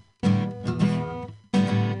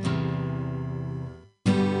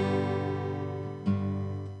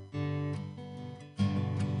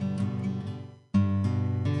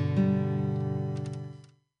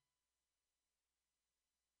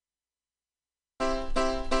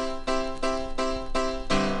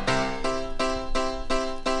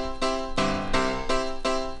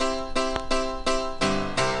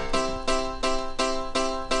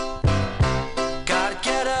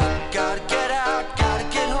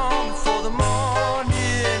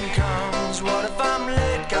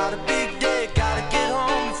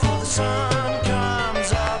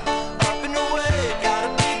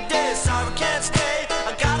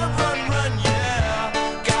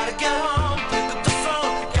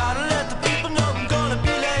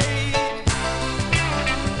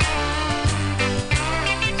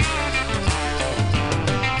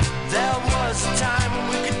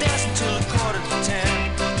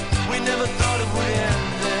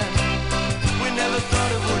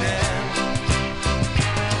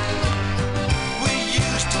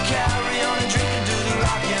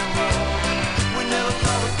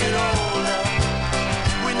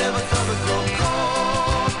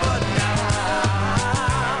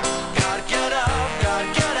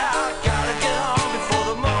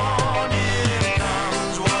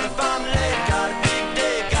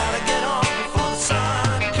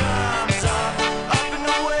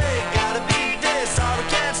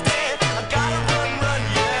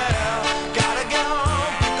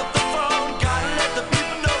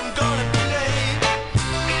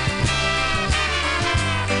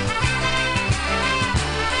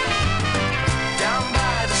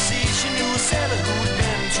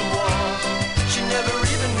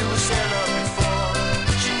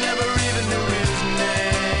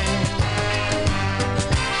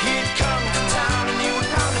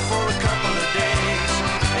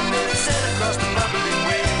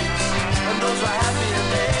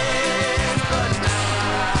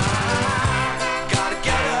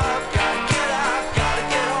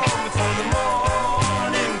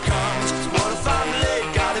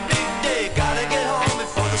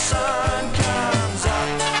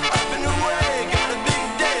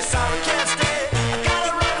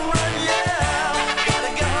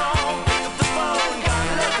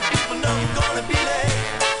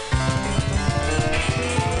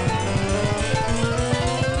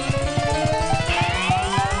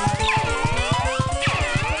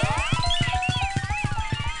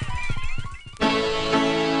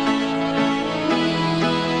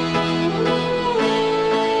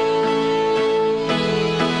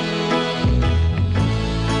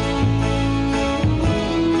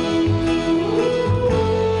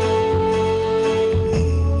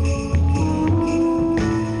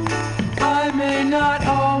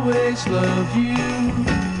 Love you,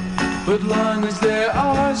 but long as there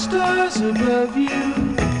are stars above you,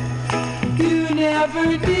 you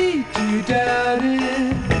never need to doubt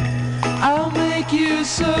it. I'll make you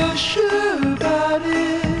so sure about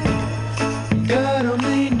it. God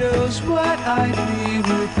only knows what I'd be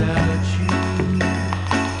without you.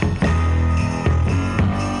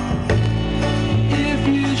 If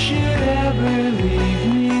you should ever leave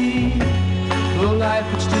me, well,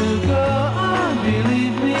 life would still go on,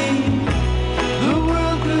 believe me.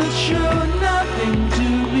 Show nothing to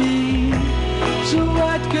me, so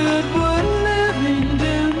what good would living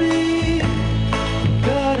do me?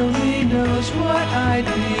 God only knows what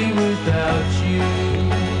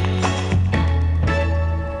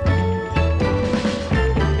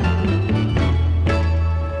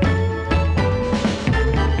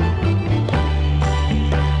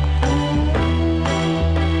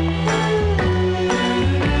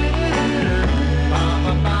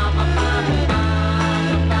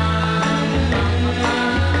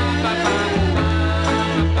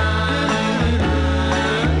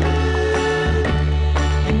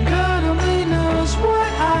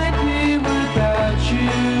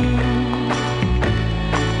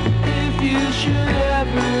should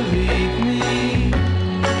ever leave me,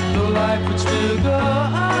 the life would still go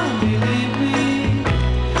on, believe me.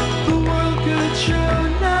 The world could show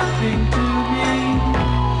nothing to me,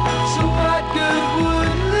 so what good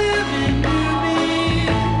would living do me?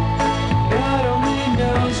 God only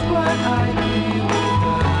knows what I'd be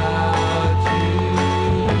without you,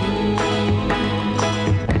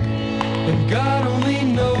 and God only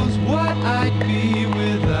knows what I'd be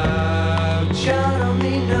without you. God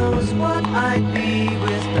only knows what I'd be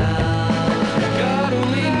without. God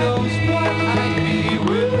only knows what I'd be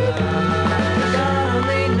without. God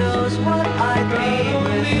only knows what I'd be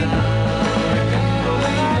without. God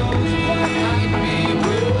only knows what I'd be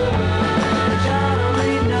without. God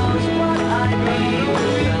only knows what I'd be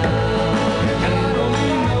without. God only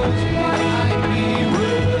knows what I'd be without. God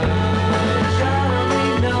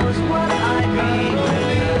only knows what I'd be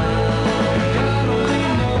without. God only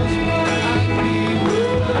knows what I'd be without.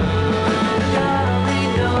 God only knows what I'd be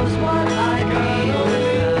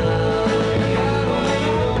without. God only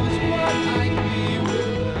knows what I'd be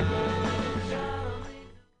without.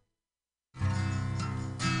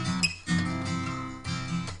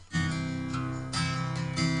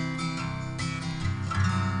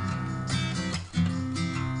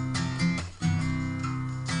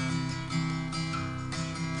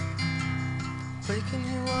 Waking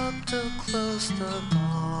you up to close the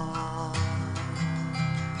bar.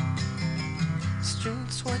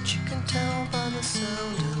 Streets what you can tell by the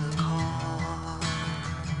sound of the cars.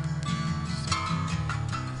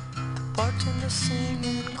 The bartender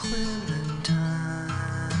singing Clementine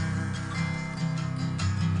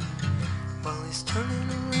while he's turning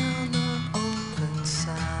around the open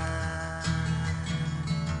side.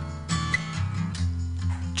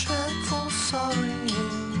 Dreadful sorry,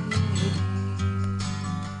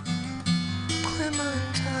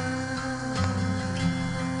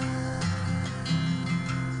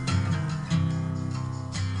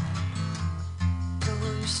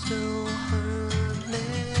 though you still hurt me,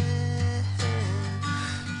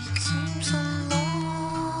 it seems a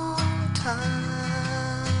long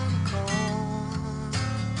time gone.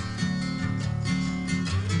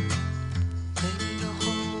 Maybe the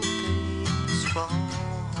whole thing's wrong.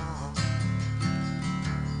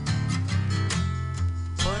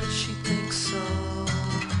 What if she thinks so?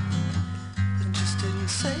 Then just didn't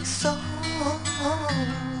say so.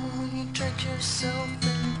 You drink yourself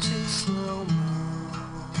into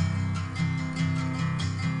slow-mo.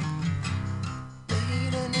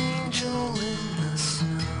 Made an angel in the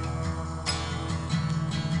snow.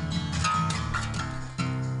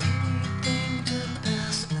 Anything to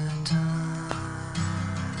pass the time.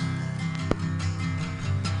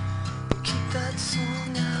 Keep that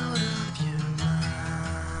song out of your mind.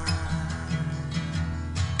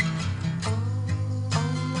 Oh,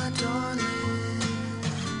 my darling.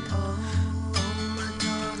 Oh, my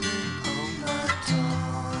darling. Oh, my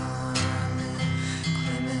darling.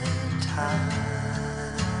 Clementine.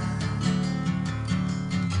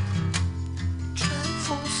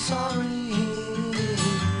 Dreadful sorry.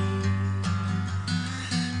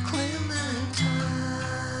 Clementine.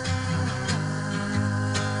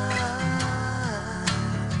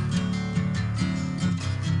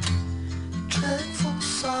 Dreadful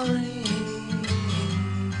sorry.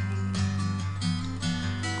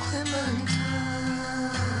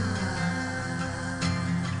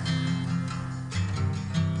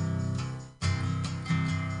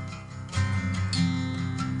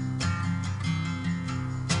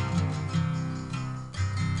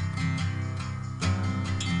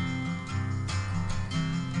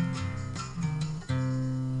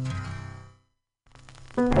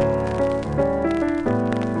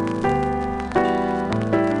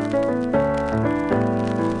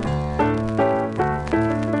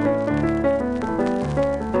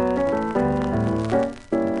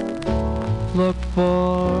 Look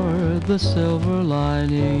for the silver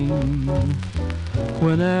lining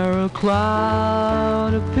whene'er a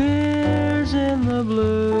cloud appears in the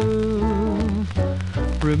blue.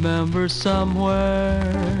 Remember somewhere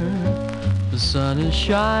the sun is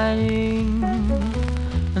shining,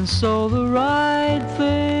 and so the right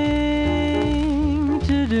thing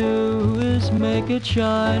to do is make it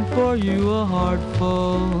shine for you, a heart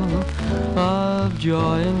full of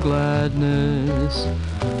joy and gladness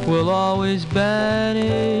will always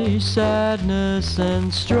banish sadness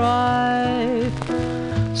and strife.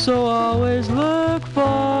 So always look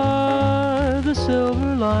for the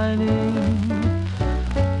silver lining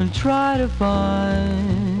and try to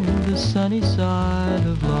find the sunny side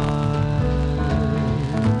of life.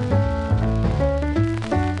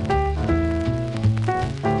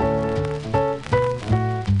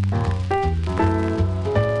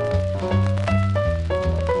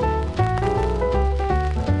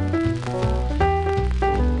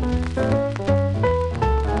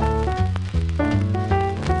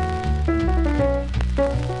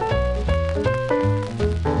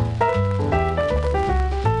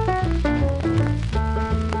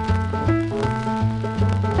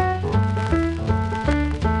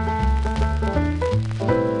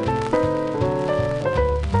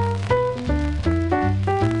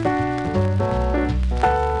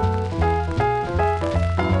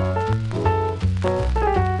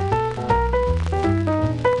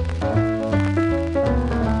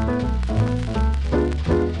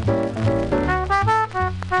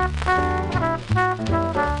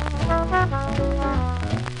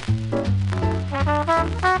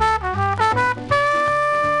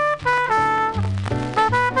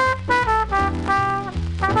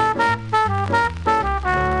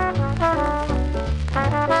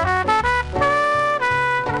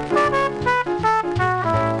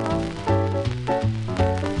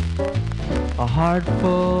 heart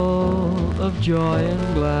full of joy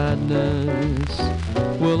and gladness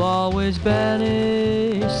will always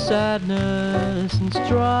banish sadness and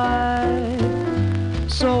strife.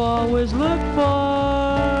 So always look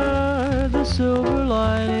for the silver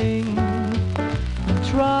lining and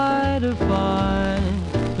try to find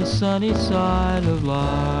the sunny side of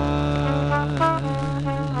life.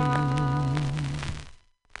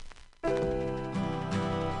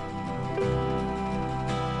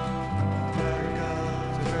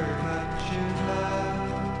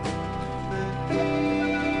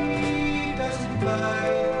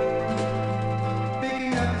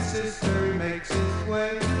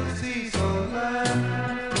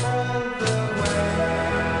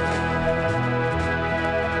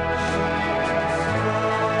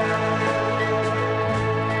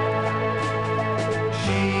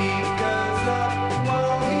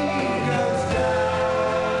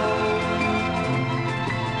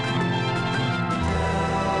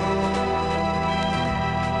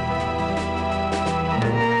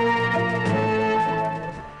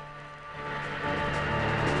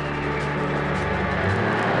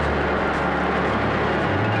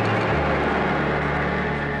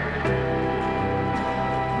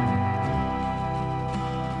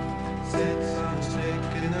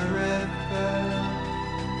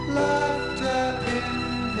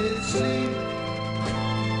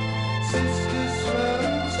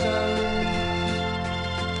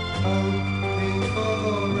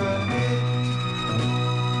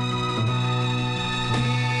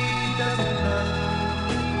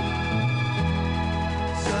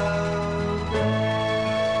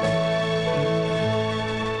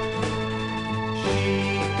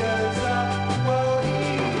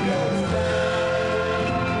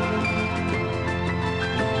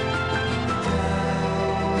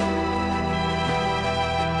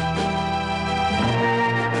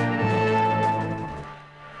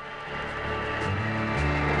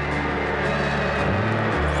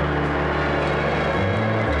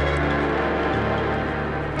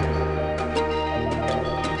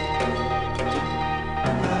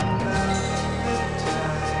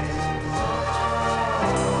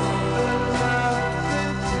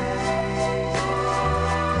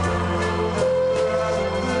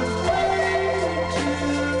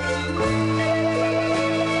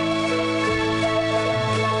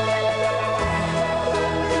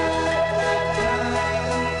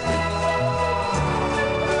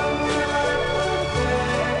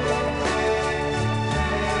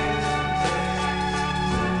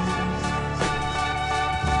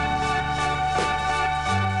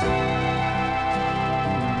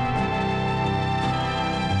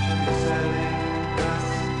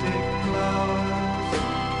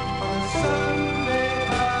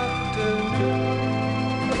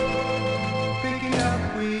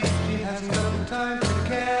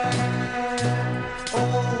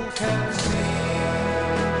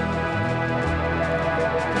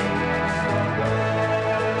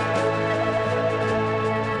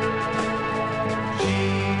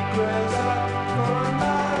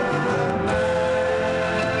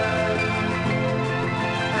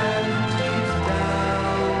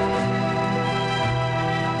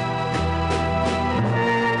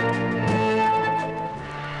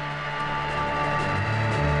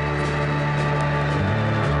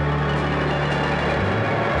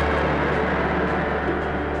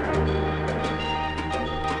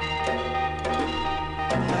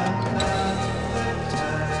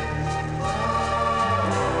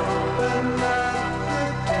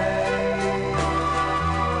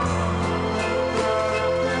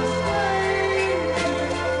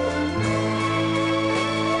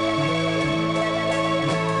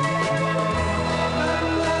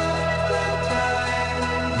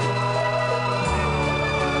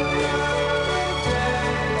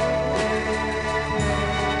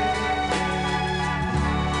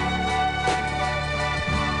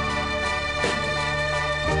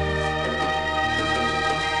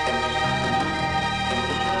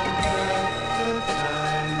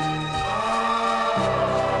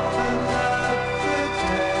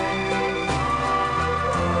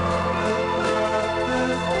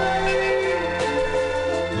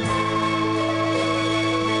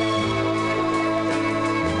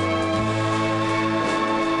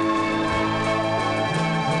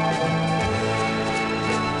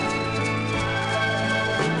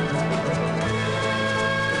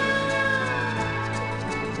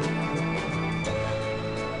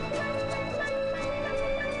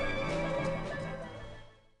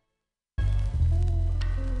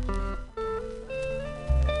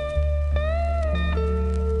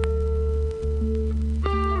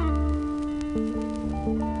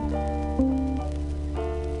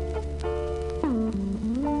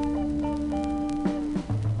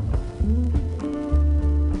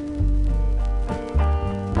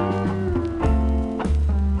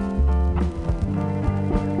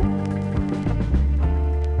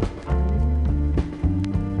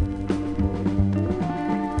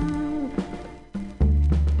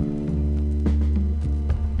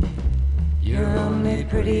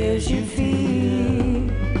 pretty as you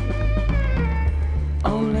feel.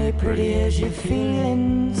 Only pretty as you feel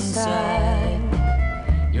inside.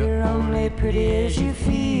 You're only pretty as you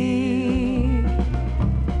feel.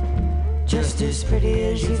 Just as pretty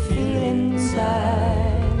as you feel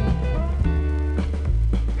inside.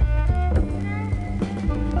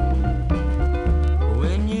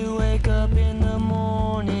 When you wake up in the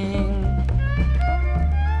morning,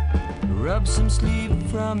 rub some sleep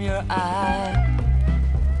from your eye.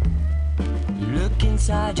 Look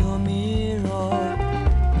inside your mirror,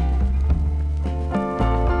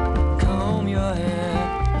 comb your hair.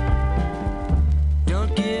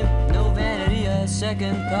 Don't give no vanity a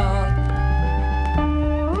second thought.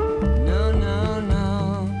 No, no, no.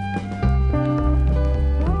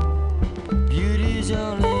 Beauty's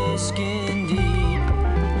only skin deep.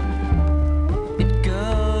 It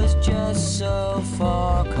goes just so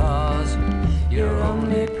far, 'cause you're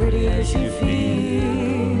only pretty as you feel.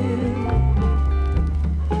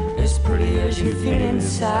 As pretty as you feel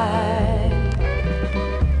inside.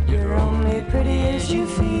 You're only pretty as you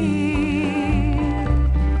feel.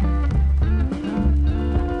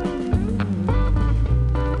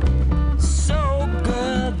 So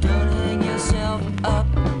girl, don't hang yourself up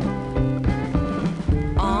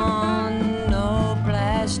on no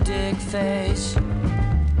plastic face.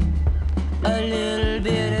 A little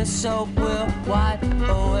bit of soap will wipe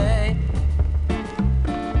away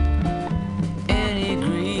any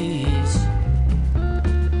grease.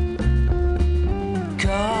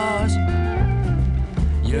 'Cause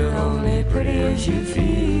you're only pretty as you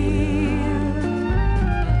feel.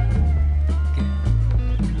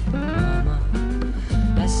 Mama,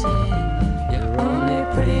 I say you're only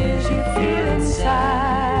pretty as you feel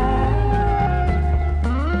inside.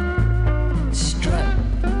 Strut.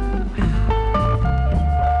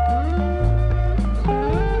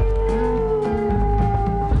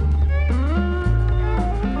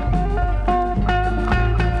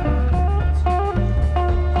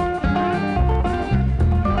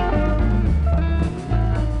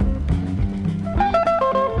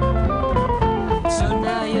 So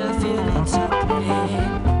now you're feeling so pretty.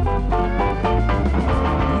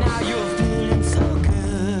 Now you're feeling so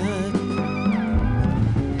good.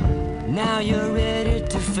 Now you're ready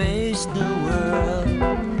to face the world.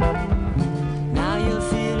 Now you're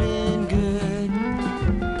feeling good.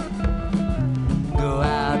 Go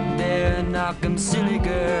out there and knock 'em silly,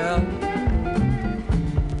 girl.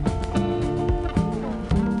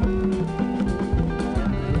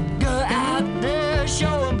 Go out there,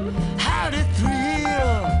 show 'em how to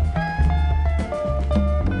thrill.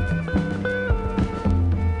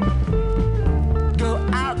 Go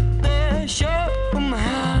out there, show 'em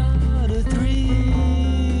how to thrill.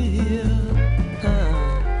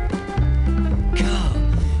 Go,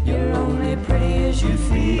 you're only pretty as you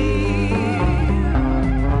feel.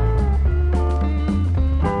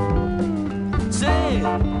 Say,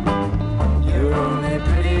 you're only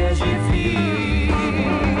pretty as you feel.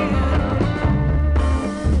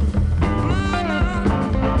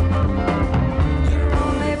 You're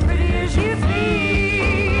only pretty as you feel.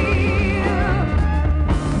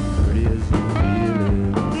 Pretty as you feel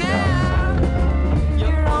inside.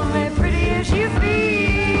 You're only pretty as you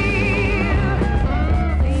feel.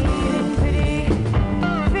 Feeling pretty,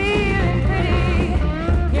 feeling pretty.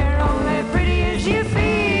 You're only pretty as you feel.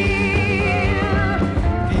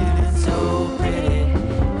 Feeling so pretty,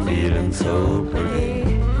 feeling so pretty,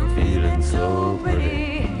 feeling so pretty,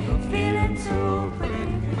 feeling so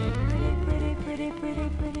pretty, pretty, pretty, pretty, pretty,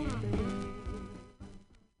 pretty.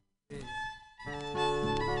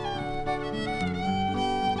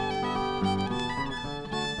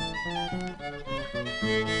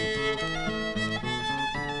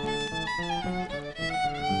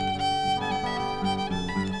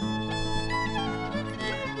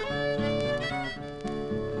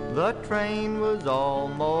 The train was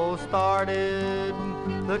almost started.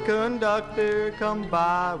 The conductor come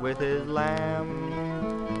by with his lamp,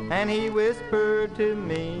 and he whispered to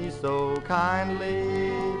me so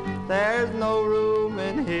kindly, there's no room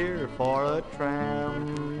in here for a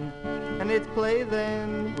tramp. And it's play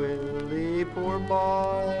then, Willie, poor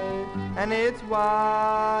boy, and it's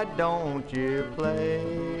why don't you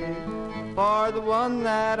play for the one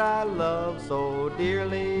that I love so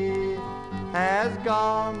dearly has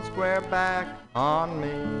gone square back on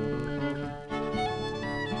me.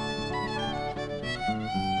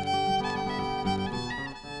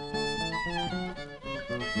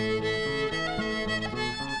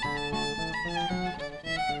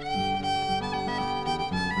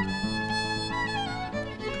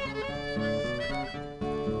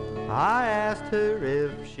 I asked her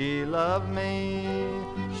if she loved me.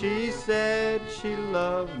 She said she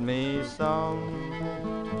loved me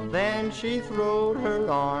some. Then she throwed her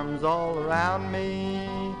arms all around me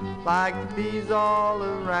like bees all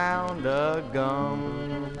around a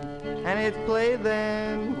gum. And it's play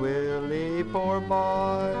then, Willie, poor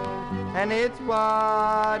boy, and it's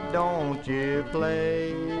why don't you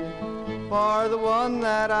play for the one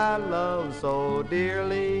that I love so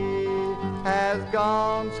dearly has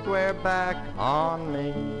gone square back on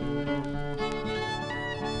me.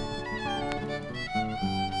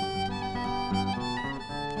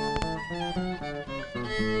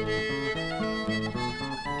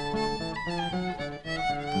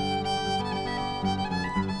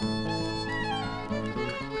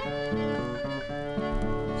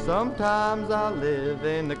 Sometimes I live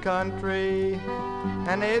in the country,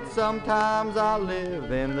 and it's sometimes I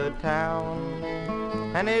live in the town,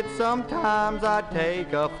 and it's sometimes I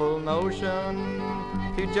take a full notion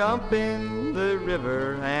to jump in the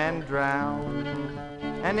river and drown.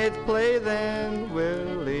 And it's play then,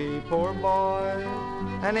 Willie, poor boy,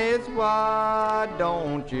 and it's why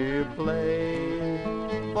don't you play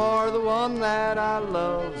for the one that I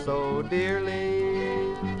love so dearly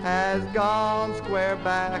has gone square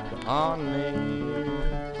back on me.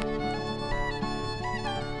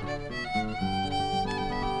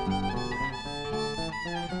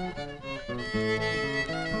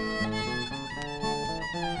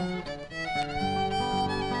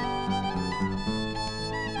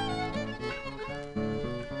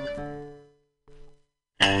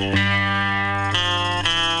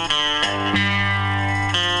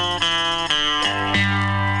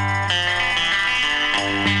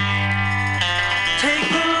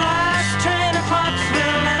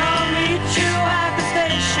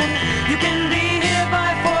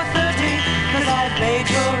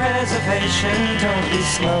 Don't be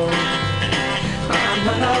slow.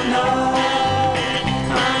 No, no, no.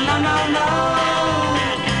 No, no, no.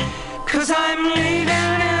 'Cause I'm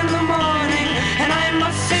leaving in the morning and I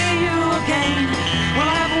must see you again.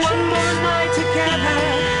 We'll have one more night together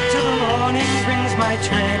till the morning brings my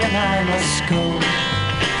train and I must go.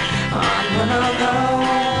 No, no, no.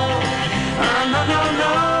 No, no,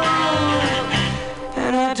 no.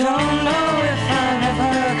 And I don't know if I'm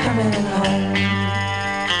ever coming home.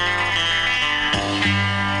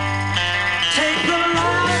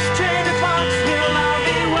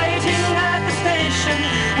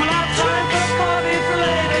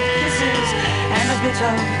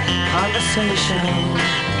 Conversation.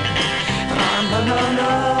 No, no,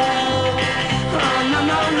 no. No,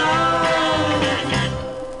 no, no.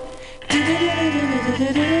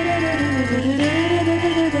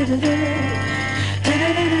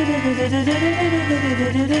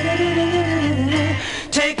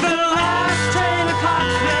 Take the last train to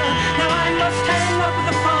Clarksville. Now I must hang up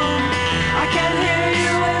the phone. I can't hear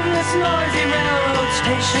you in this noisy railroad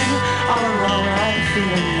station. All alone I'm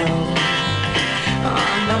feeling low.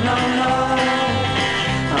 No, no, no.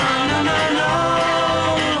 No, no, no.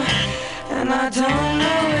 And I don't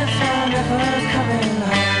know if I'm ever coming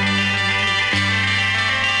home.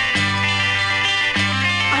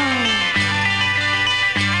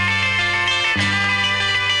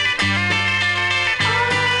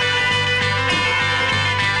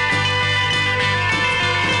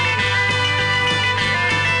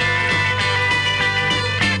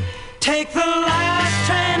 Take the last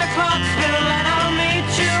train to Clarksville and I'll meet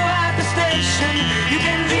you at the station. You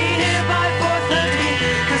can be here by 4:30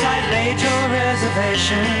 'cause I've made your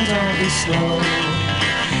reservation. Don't be slow.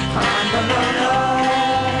 No, no, no.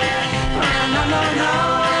 No, no, no.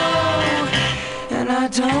 And I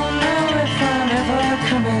don't know if I'm ever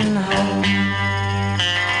coming home.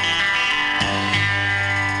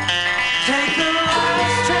 Take the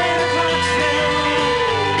last train to Clarksville.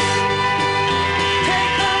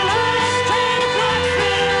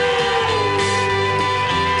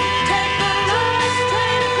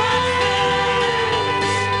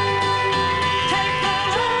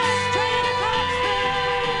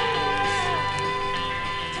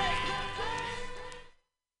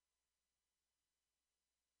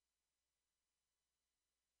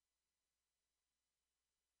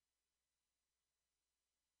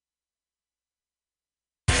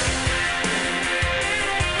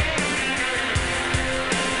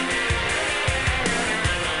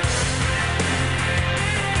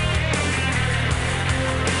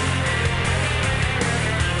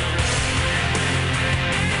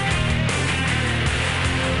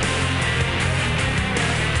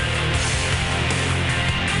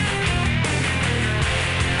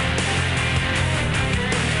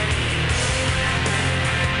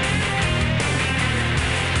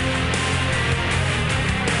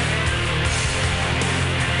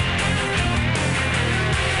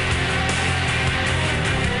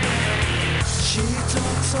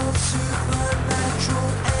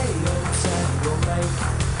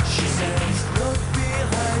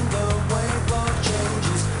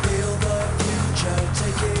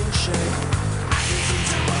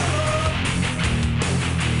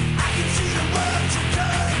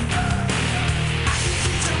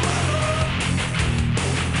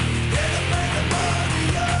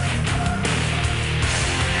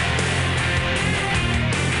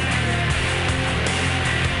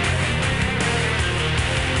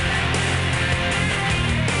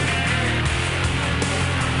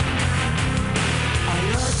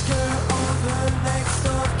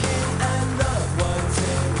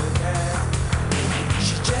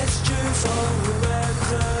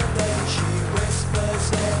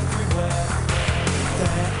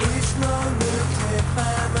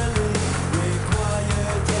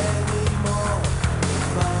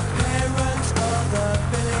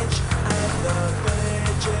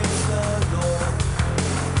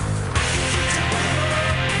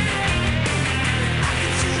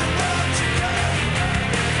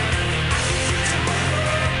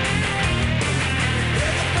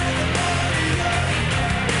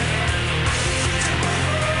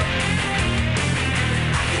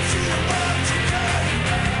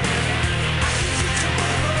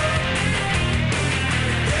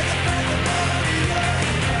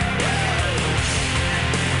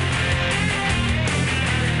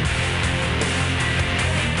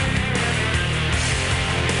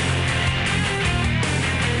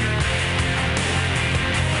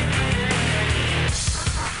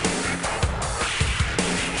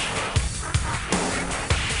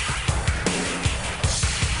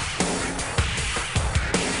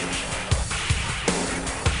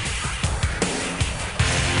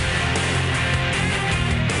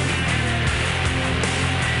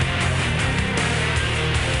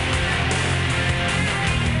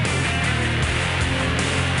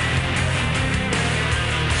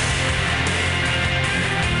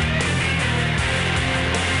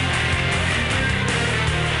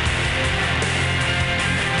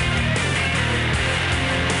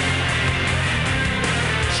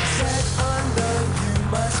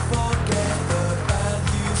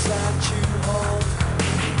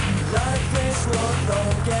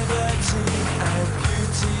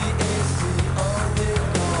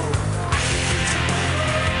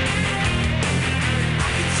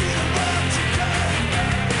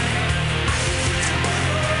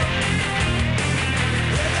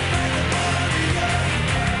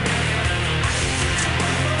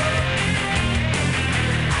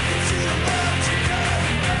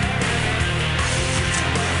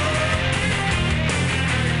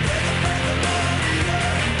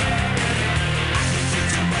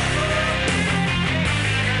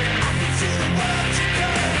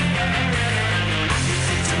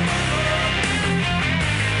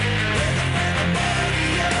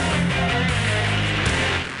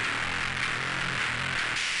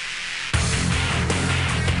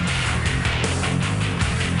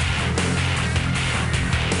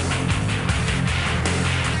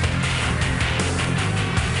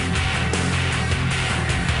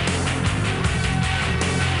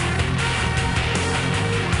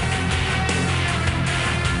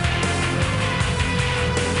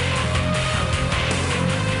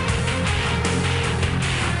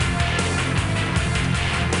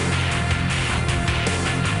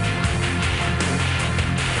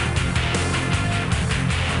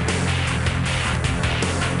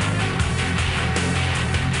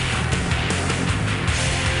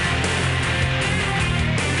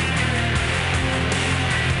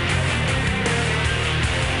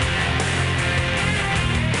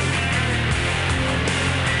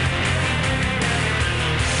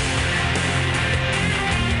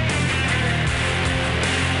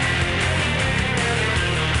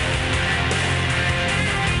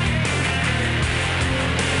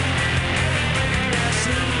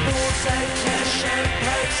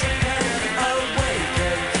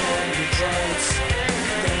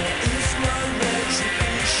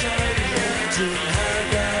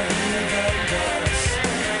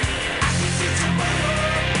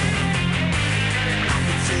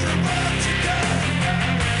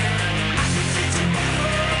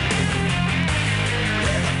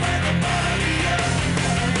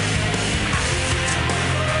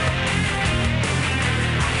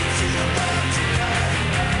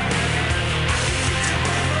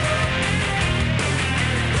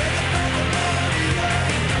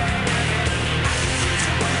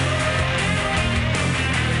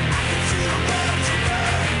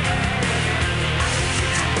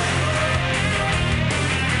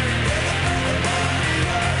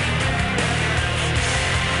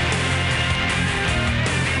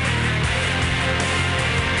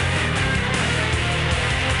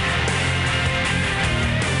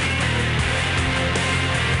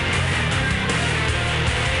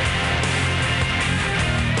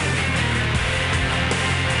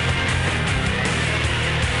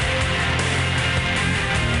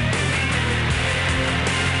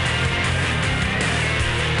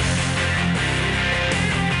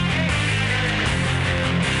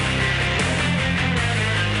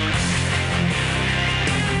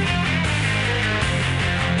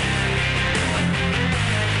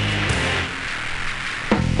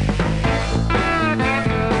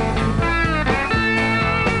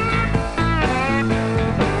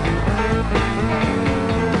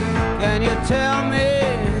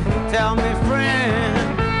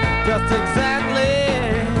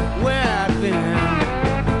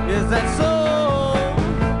 that so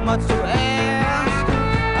much to ask?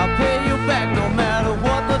 I'll pay you back no matter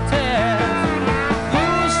what the task. You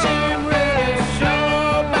seem really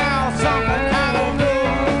sure about something I don't know.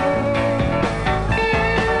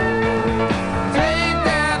 Take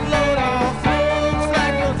that load off, looks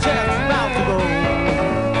like your chest's about to go.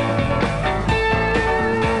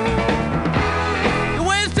 Your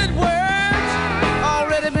wasted words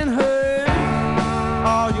already been heard.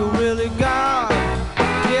 All you really got,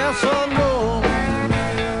 yes or no?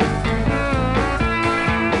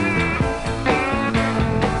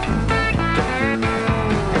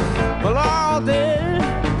 Well, all day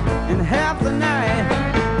and half the night,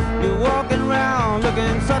 you're walking around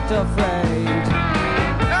looking such a fright.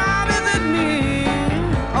 God, is it me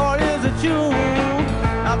or is it you?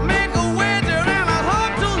 I'd make a wager and I'd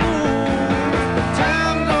hope to lose.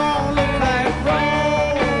 Time don't look like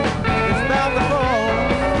roll. It's about to fall.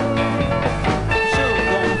 Sure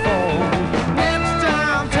gonna fall. Next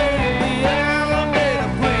time take the elevator,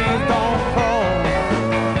 please don't fall.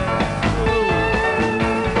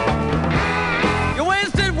 Your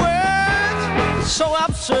wasted words, so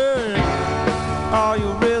absurd. Are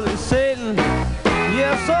you really Satan?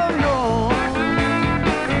 Yes or no?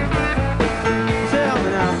 Tell me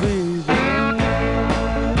now, baby.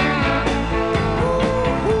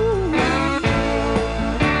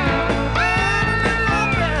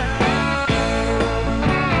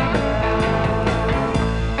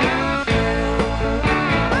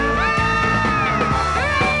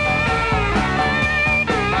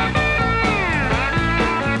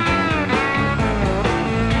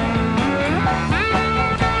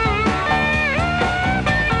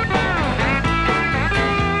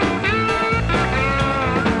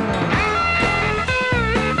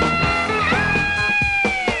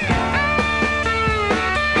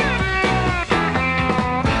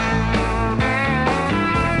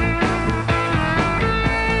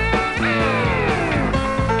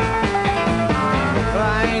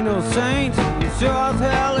 I ain't no saint, sure as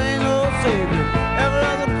hell ain't no savior. Every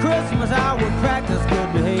other Christmas I would practice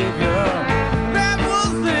good behavior. That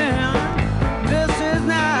was then, this is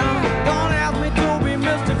now. Don't ask me to be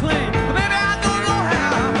Mr. Clean, but baby I don't know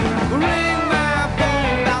how. Ring my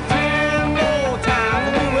phone about 10 more times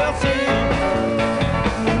and we will see.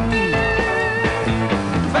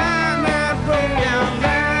 Find that broke down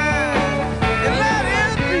line and let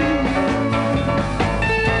it be.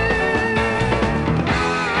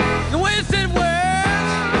 Your wasted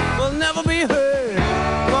words will never be heard.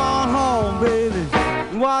 Go on home, baby,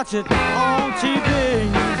 and watch it on TV.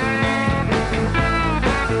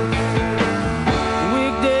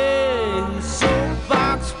 Weekday,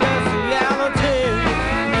 soapbox speciality.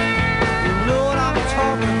 You know what I'm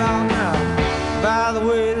talking about now. By the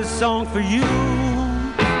way, this song's for you,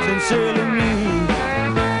 sincerely me.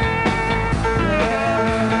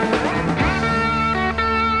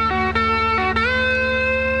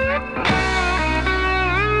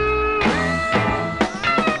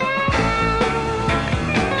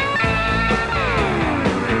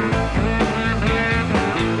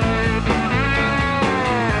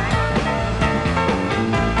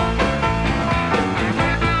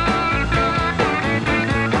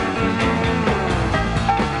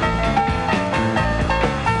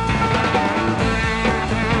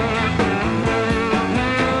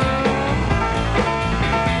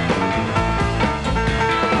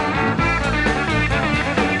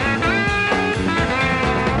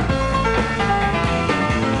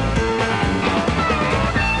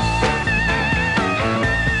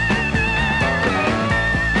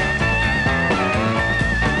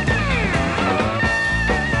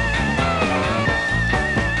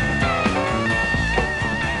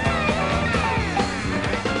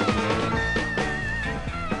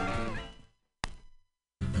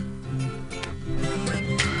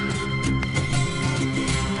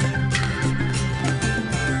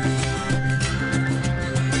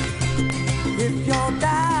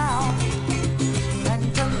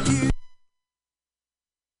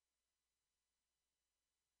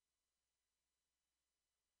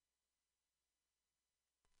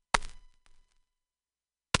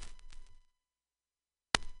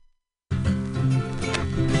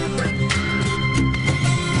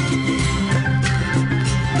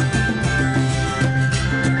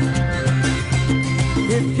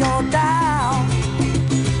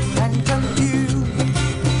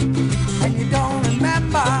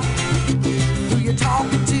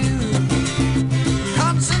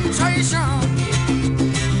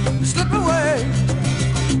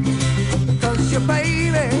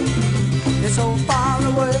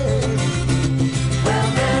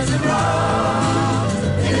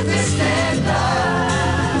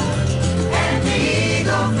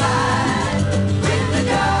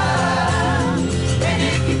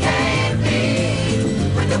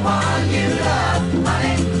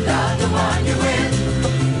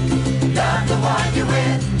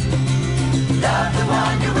 Love the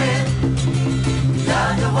one you're with.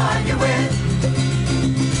 Love the one you're with.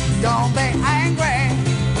 Don't be angry,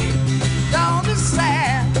 don't be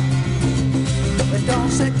sad, but don't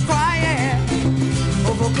sit crying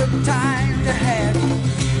over good times you had.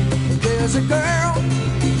 There's a girl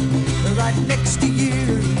right next to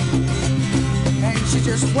you, and she's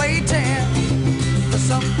just waiting for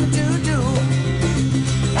something to do.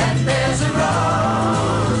 And there's a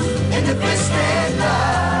rose in the twisted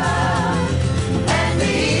love, and the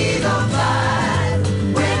eagle flies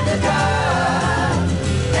with the dove.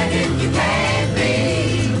 And if you can't be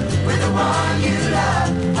with the one you love,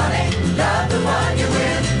 honey, love the one you're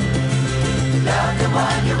with. Love the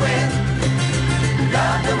one you're with.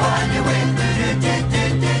 Love the one you're with.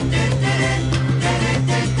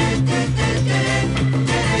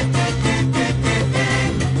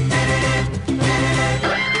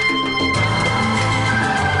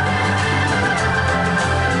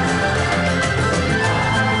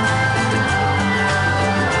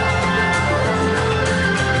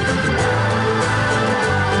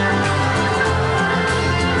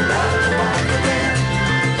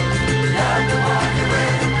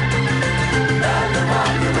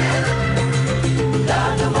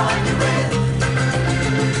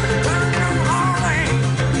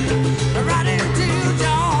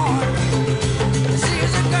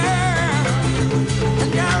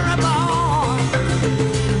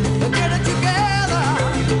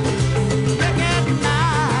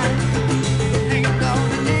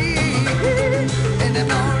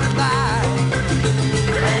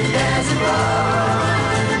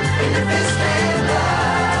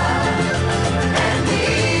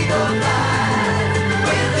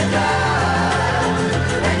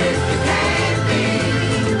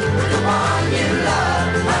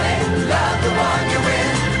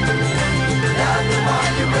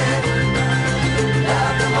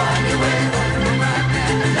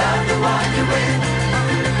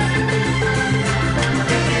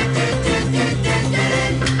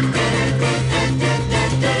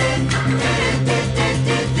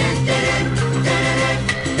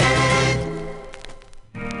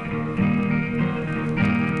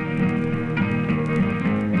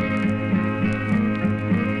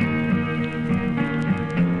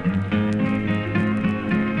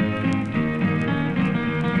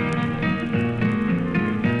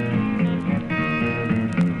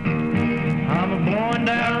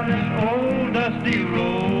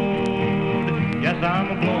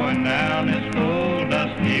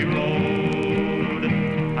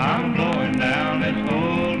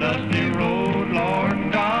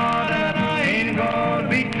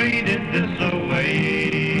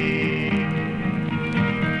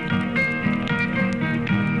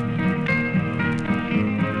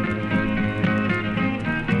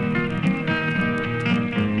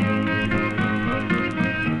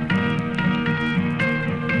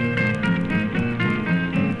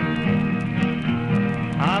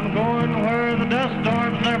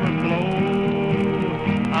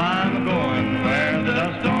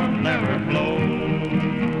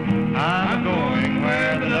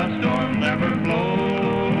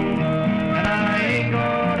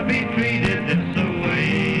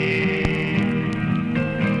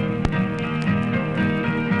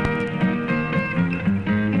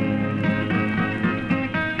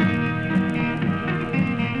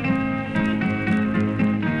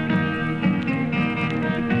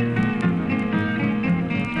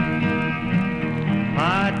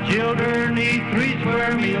 Children eat 3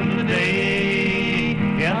 square meals a day.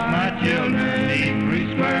 Yes, my children eat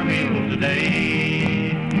 3 square meals a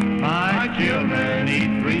day. My children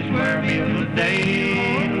eat 3 square meals a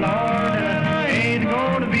day. Lord, and I ain't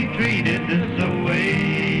gonna be treated this way.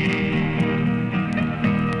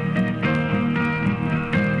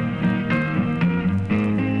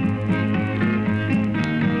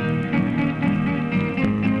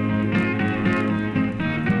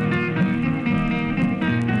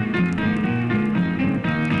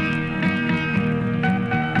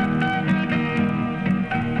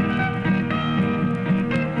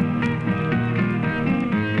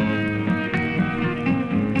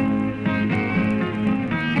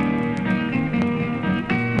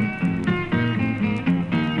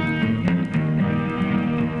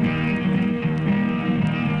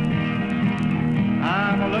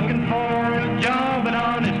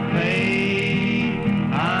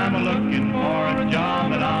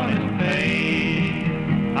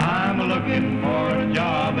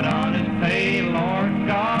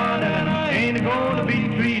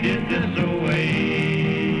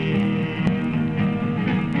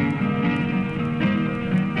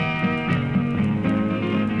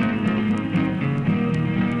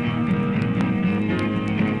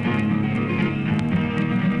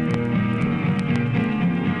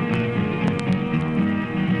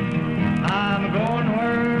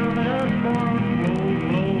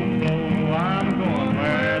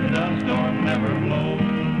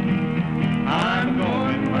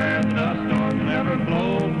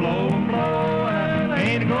 flow, flow, flow. And I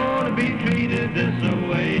ain't gonna be treated this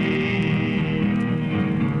way.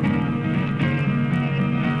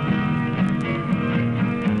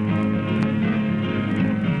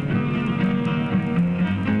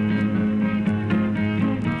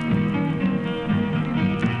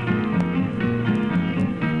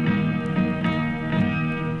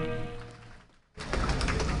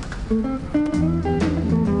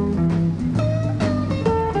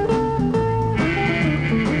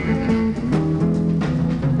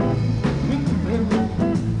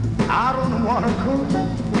 I don't want to cook.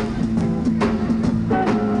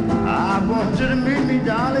 I want you to meet me,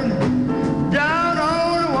 darling, down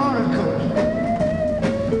on the water coast.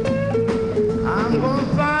 I'm gonna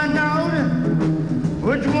find out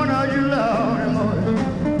which one of you love the most.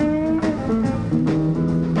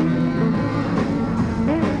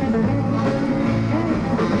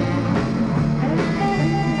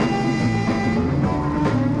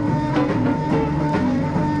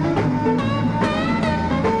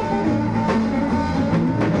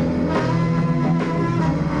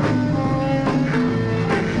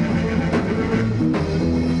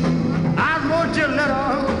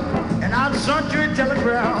 Sent you a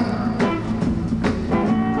telegram.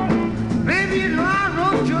 Baby, you know I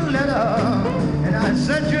wrote you a letter and I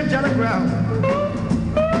sent you a telegram.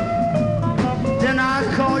 Then I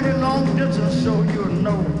called you long distance so you'll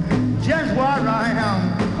know just where I am.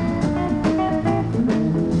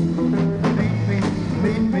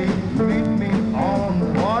 Meet me on the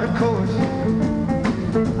water coast.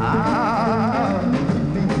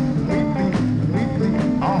 Meet me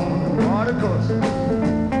on the water coast.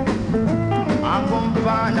 I'm gonna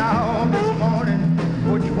find out this morning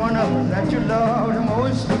which one of us that you love the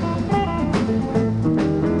most.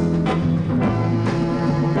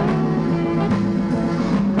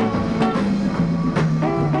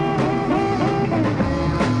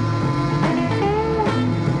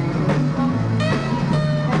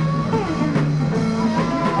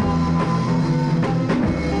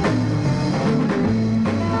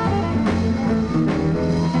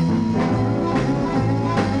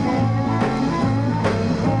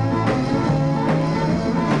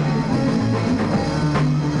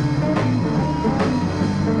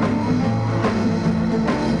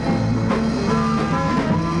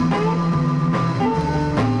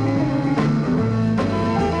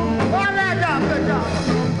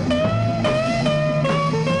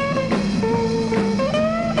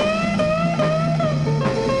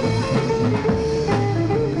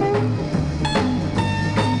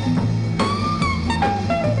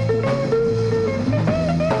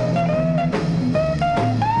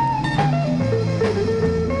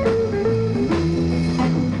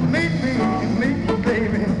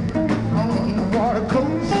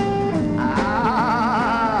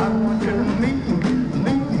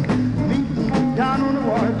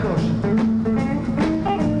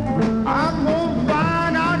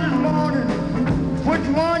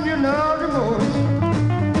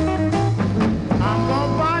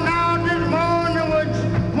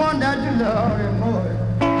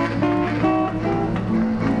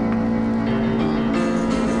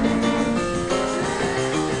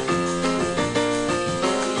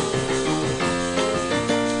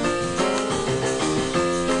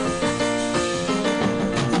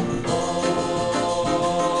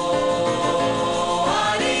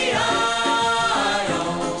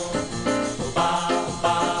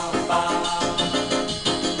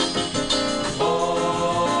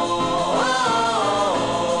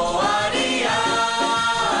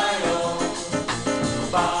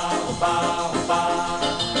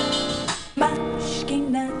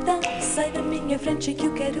 frente que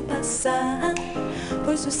eu quero passar,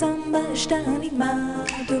 pois o samba está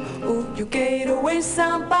animado, o que eu quero é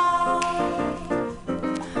samba.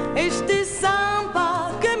 Este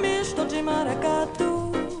samba que é misto de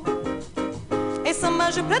maracatu, é samba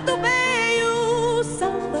de preto veio,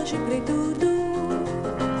 samba de preto do.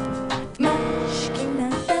 Mas que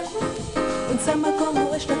nada, um samba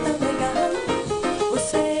como este tão legal,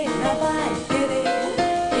 você não vai querer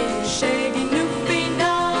que chegue no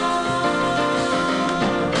final.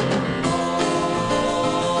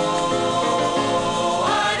 Oh,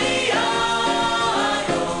 ari, ai,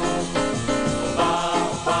 oh, ba,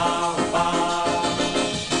 ba, ba.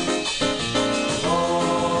 Oh,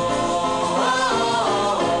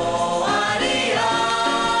 ari,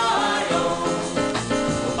 ai, oh,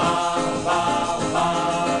 ba, ba, ba.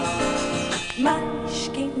 Mas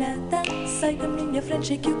que nada, sai da minha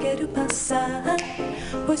frente que eu quero passar,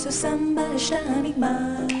 pois o samba está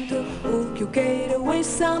animado, o que eu quero é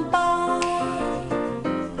samba.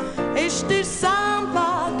 Este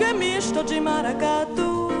samba que me estou de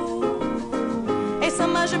maracatu. Em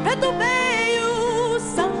samba de preto veio,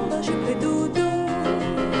 samba de preto.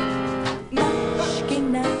 Mas que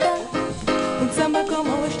nada, samba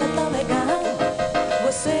como está tão legal.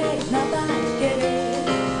 Você nada vai querer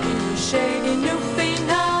que chegue no final.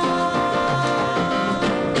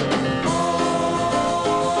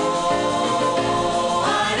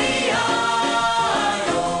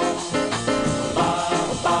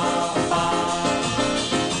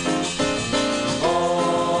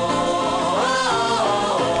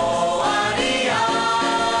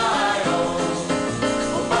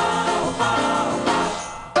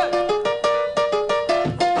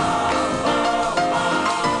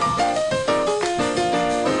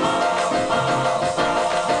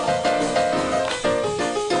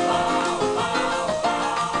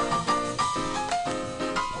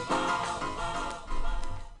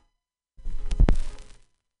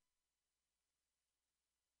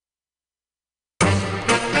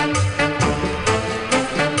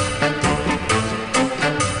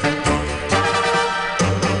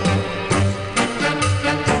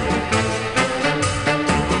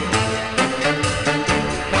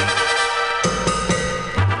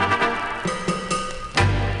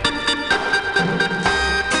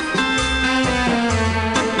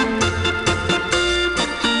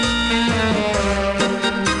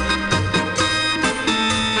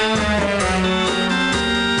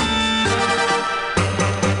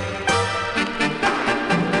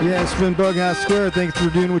 It's been Bughouse Square. Thanks for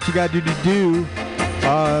doing what you got to do.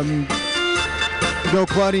 No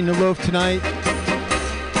Claudine the Loaf tonight.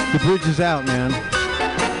 The bridge is out, man.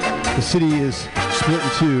 The city is split in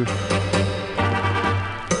two.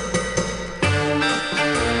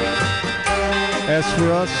 As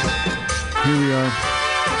for us, here we are.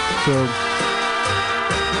 So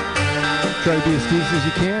try to be as decent as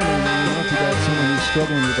you can, and if you got someone who's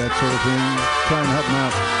struggling with that sort of thing, try and help them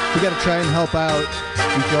out. We got to try and help out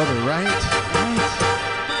each other, right?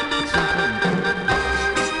 It's important.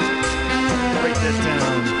 Break this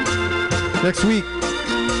down. Next week,